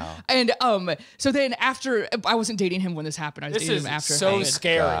before. Wow. And so then after, I wasn't dating him when this happened. I was This dating is him after. so it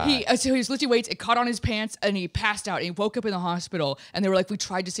scary. happened. So he was lifting weights, it caught on his pants, and he passed out, and he woke up in the hospital, and they were like, "We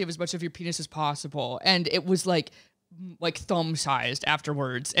tried to save as much of your penis as possible," and it was like thumb sized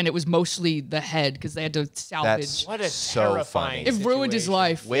afterwards, and it was mostly the head because they had to salvage. What a so terrifying It ruined his situation.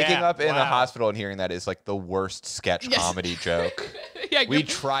 life. Waking Yeah, up in the wow. hospital and hearing that is like the worst sketch comedy joke. Yeah, We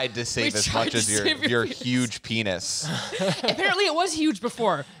tried to save as tried much to as save your your penis. huge penis. apparently it was huge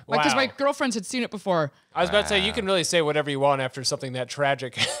before, because Wow. my girlfriends had seen it before. I was about to say, you can really say whatever you want after something that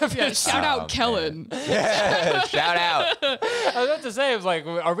tragic. Yeah, shout out Kellen. Shout out. I was about to say, I was like,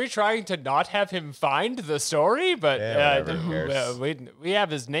 are we trying to not have him find the story? But whatever, who cares? we have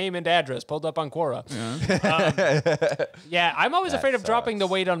his name and address pulled up on Quora. Yeah, I'm always afraid of dropping the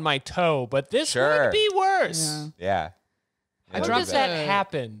weight on my toe, but this Sure. would be worse. Yeah. I How dropped does that a-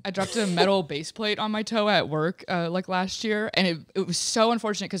 happen? I dropped a metal base plate on my toe at work like last year, and it was so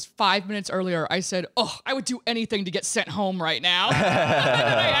unfortunate because 5 minutes earlier I said, "Oh, I would do anything to get sent home right now." And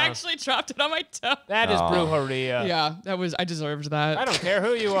I actually dropped it on my toe. That is brujeria. Yeah, I deserved that. I don't care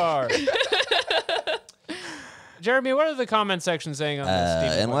who you are. Jeremy, what are the comment section saying on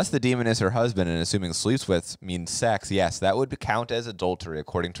this? Demon Unless the demon is her husband and assuming sleeps with means sex, yes, that would count as adultery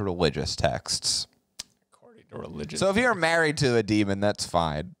according to religious texts. according to religion? So if you're married to a demon, that's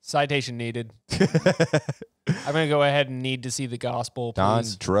fine. Citation needed. I'm going to go ahead and need to see the gospel, Don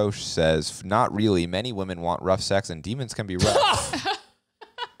please. Drosh says, not really. Many women want rough sex and demons can be rough.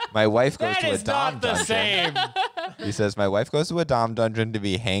 My wife goes That to a is dom not the dungeon. same. He says, my wife goes to a dom dungeon to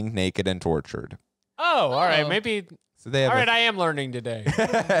be hanged naked and tortured. Oh, all right. Maybe. So they have All right, I am learning today.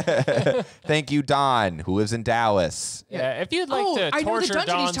 Thank you, Don, who lives in Dallas. Yeah, if you'd like to I know the torture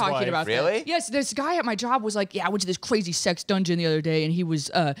dungeon he's Don's talking wife, about. Really? That. Yes, this guy at my job was like, "Yeah, I went to this crazy sex dungeon the other day, and he was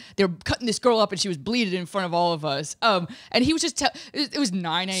they were cutting this girl up, and she was bleeding in front of all of us. And he was just it was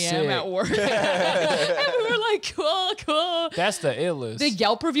 9 a.m. Sick. at work, and we were like, cool. That's the illest. The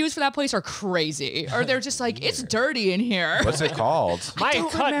Yelp reviews for that place are crazy, or they're just like, it's dirty in here. What's it called? My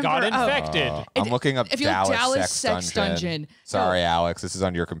don't cut got remember. infected. I'm looking up if you look Dallas, Sex Dungeon. Sorry, Alex. This is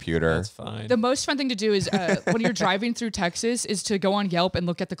on your computer. That's fine. The most fun thing to do is when you're driving through Texas is to go on Yelp and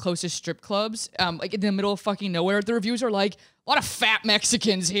look at the closest strip clubs, like in the middle of fucking nowhere. The reviews are like, a lot of fat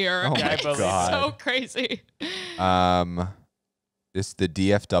Mexicans here. Oh Yeah, I my believe God. So crazy. It's the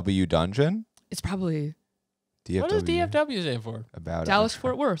DFW dungeon. It's probably DFW. What does DFW stand for? About Dallas it.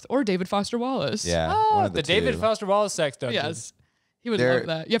 Fort Worth or David Foster Wallace. Yeah. Oh, one of the two. David Foster Wallace sex dungeon. Yes. He would They're- love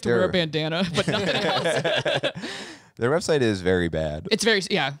that. You have to wear a they're- bandana, but nothing else. Their website is very bad. It's very,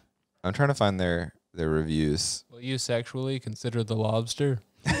 yeah. I'm trying to find their reviews. Will you sexually consider the lobster?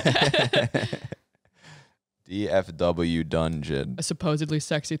 DFW dungeon. A supposedly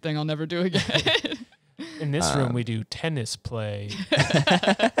sexy thing I'll never do again. In this room, we do tennis play.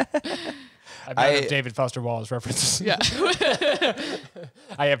 I'm out of David Foster Wallace references. Yeah.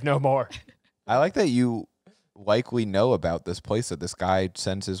 I have no more. I like that you likely know about this place that this guy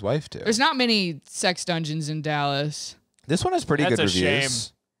sends his wife to. There's not many sex dungeons in Dallas. This one has pretty That's good a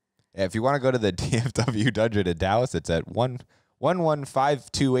reviews. Yeah, if you want to go to the DFW dungeon in Dallas, it's at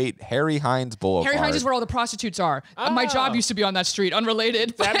 11528 Harry Hines Boulevard. Harry Hines is where all the prostitutes are. My job Oh. used to be on that street,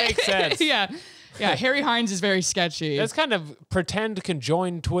 unrelated. That but- makes sense. Yeah. Yeah, Harry Hines is very sketchy. That's kind of pretend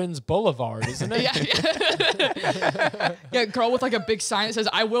conjoined twins boulevard, isn't it? Yeah, girl with like a big sign that says,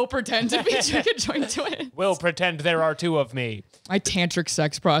 I will pretend to be joined to it. We'll pretend there are two of me. My tantric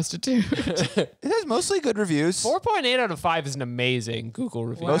sex prostitute. It has mostly good reviews. 4.8 out of 5 is an amazing Google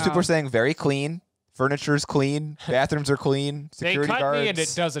review. Most people Wow. are saying very clean. Furniture's clean. Bathrooms are clean. They Security cut guards. me and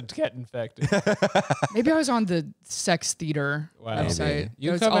it doesn't get infected. Maybe I was on the sex theater Wow. website. Maybe. You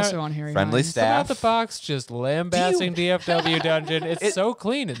It was come also out- on Harry Friendly Hines. Come out staff. the box just lambasting DFW dungeon. It's so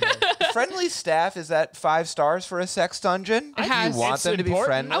clean in there. Friendly staff, is that 5 stars for a sex dungeon? It has- You want It's them to be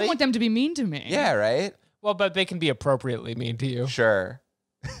important. friendly? I want them to be mean to me. Yeah, right? Well, but they can be appropriately mean to you. Sure.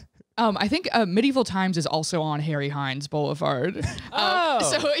 I think Medieval Times is also on Harry Hines Boulevard. Oh,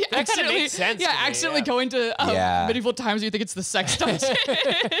 so yeah, that kind of makes sense. Yeah, to me, accidentally going to Medieval Times, you think it's the sex dungeon.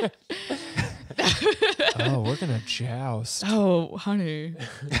 Oh, we're gonna joust. Oh, honey.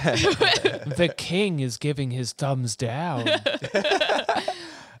 The king is giving his thumbs down.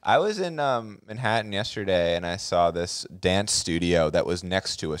 I was in Manhattan yesterday, and I saw this dance studio that was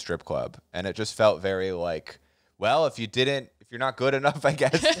next to a strip club, and it just felt very like, well, if you're not good enough, I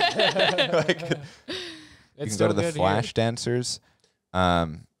guess. Like, you can go to the Flash dancers.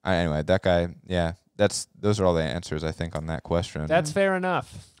 Anyway, that guy, yeah, those are all the answers I think on that question. That's fair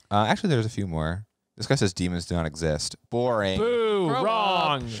enough. Actually, there's a few more. This guy says demons do not exist. Boring. Boo! Grow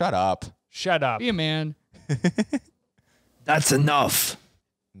Wrong. Shut up. Shut up. Be a man. That's enough.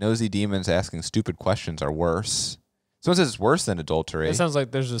 Nosy demons asking stupid questions are worse. Someone says it's worse than adultery. It sounds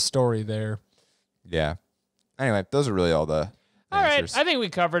like there's a story there. Yeah. Anyway, those are really all the answers. Right, I think we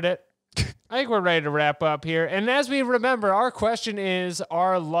covered it. I think we're ready to wrap up here. And as we remember, our question is,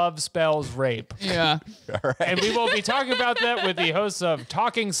 are love spells rape? Yeah. All right. And we will be talking about that with the hosts of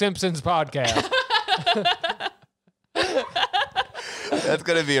Talking Simpsons podcast. That's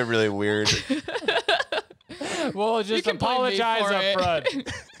going to be a really weird. We'll just can blame me apologize for up it. front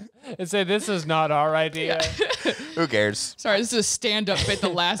and say this is not our idea. Who cares? Sorry, this is a stand-up bit the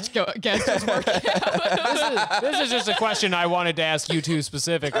last guest was working out. This is just a question I wanted to ask you two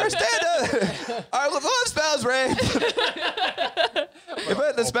specifically. Stand up. Our love spells rape. You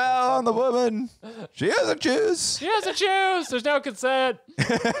put the spell on the woman. She doesn't choose. She has to choose. There's no consent. There's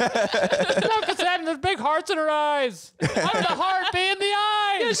no consent, and there's big hearts in her eyes. I'm the heart being the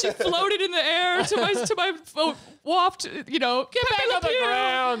eyes. Yeah, she floated in the air to my waft, you know. Get back on the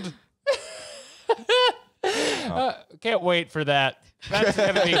ground. Can't wait for that. That's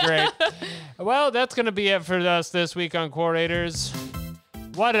going to be great. Well, that's going to be it for us this week on Quorators.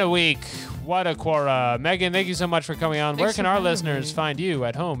 What a week. What a Quora. Megan, thank you so much for coming on. Where can our listeners find you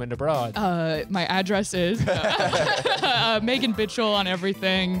at home and abroad? My address is Megan Bitchell on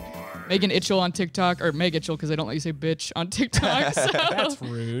everything. Megan Itchell on TikTok, or Meg Itchell, because I don't let you say bitch on TikTok. So. That's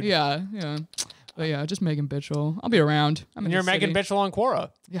rude. Yeah. But yeah, just Megan Bitchell. I'll be around. I'm in You're the Megan city. Bitchell on Quora.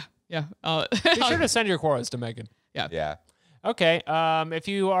 Yeah. Be sure to send your Quoras to Megan. Yeah. Okay. If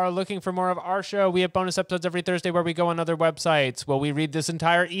you are looking for more of our show, we have bonus episodes every Thursday where we go on other websites. Will we read this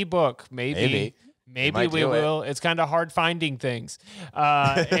entire ebook? Maybe we will. It's kind of hard finding things.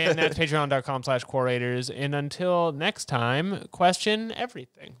 And that's patreon.com/Quorators. And until next time, question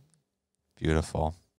everything. Beautiful.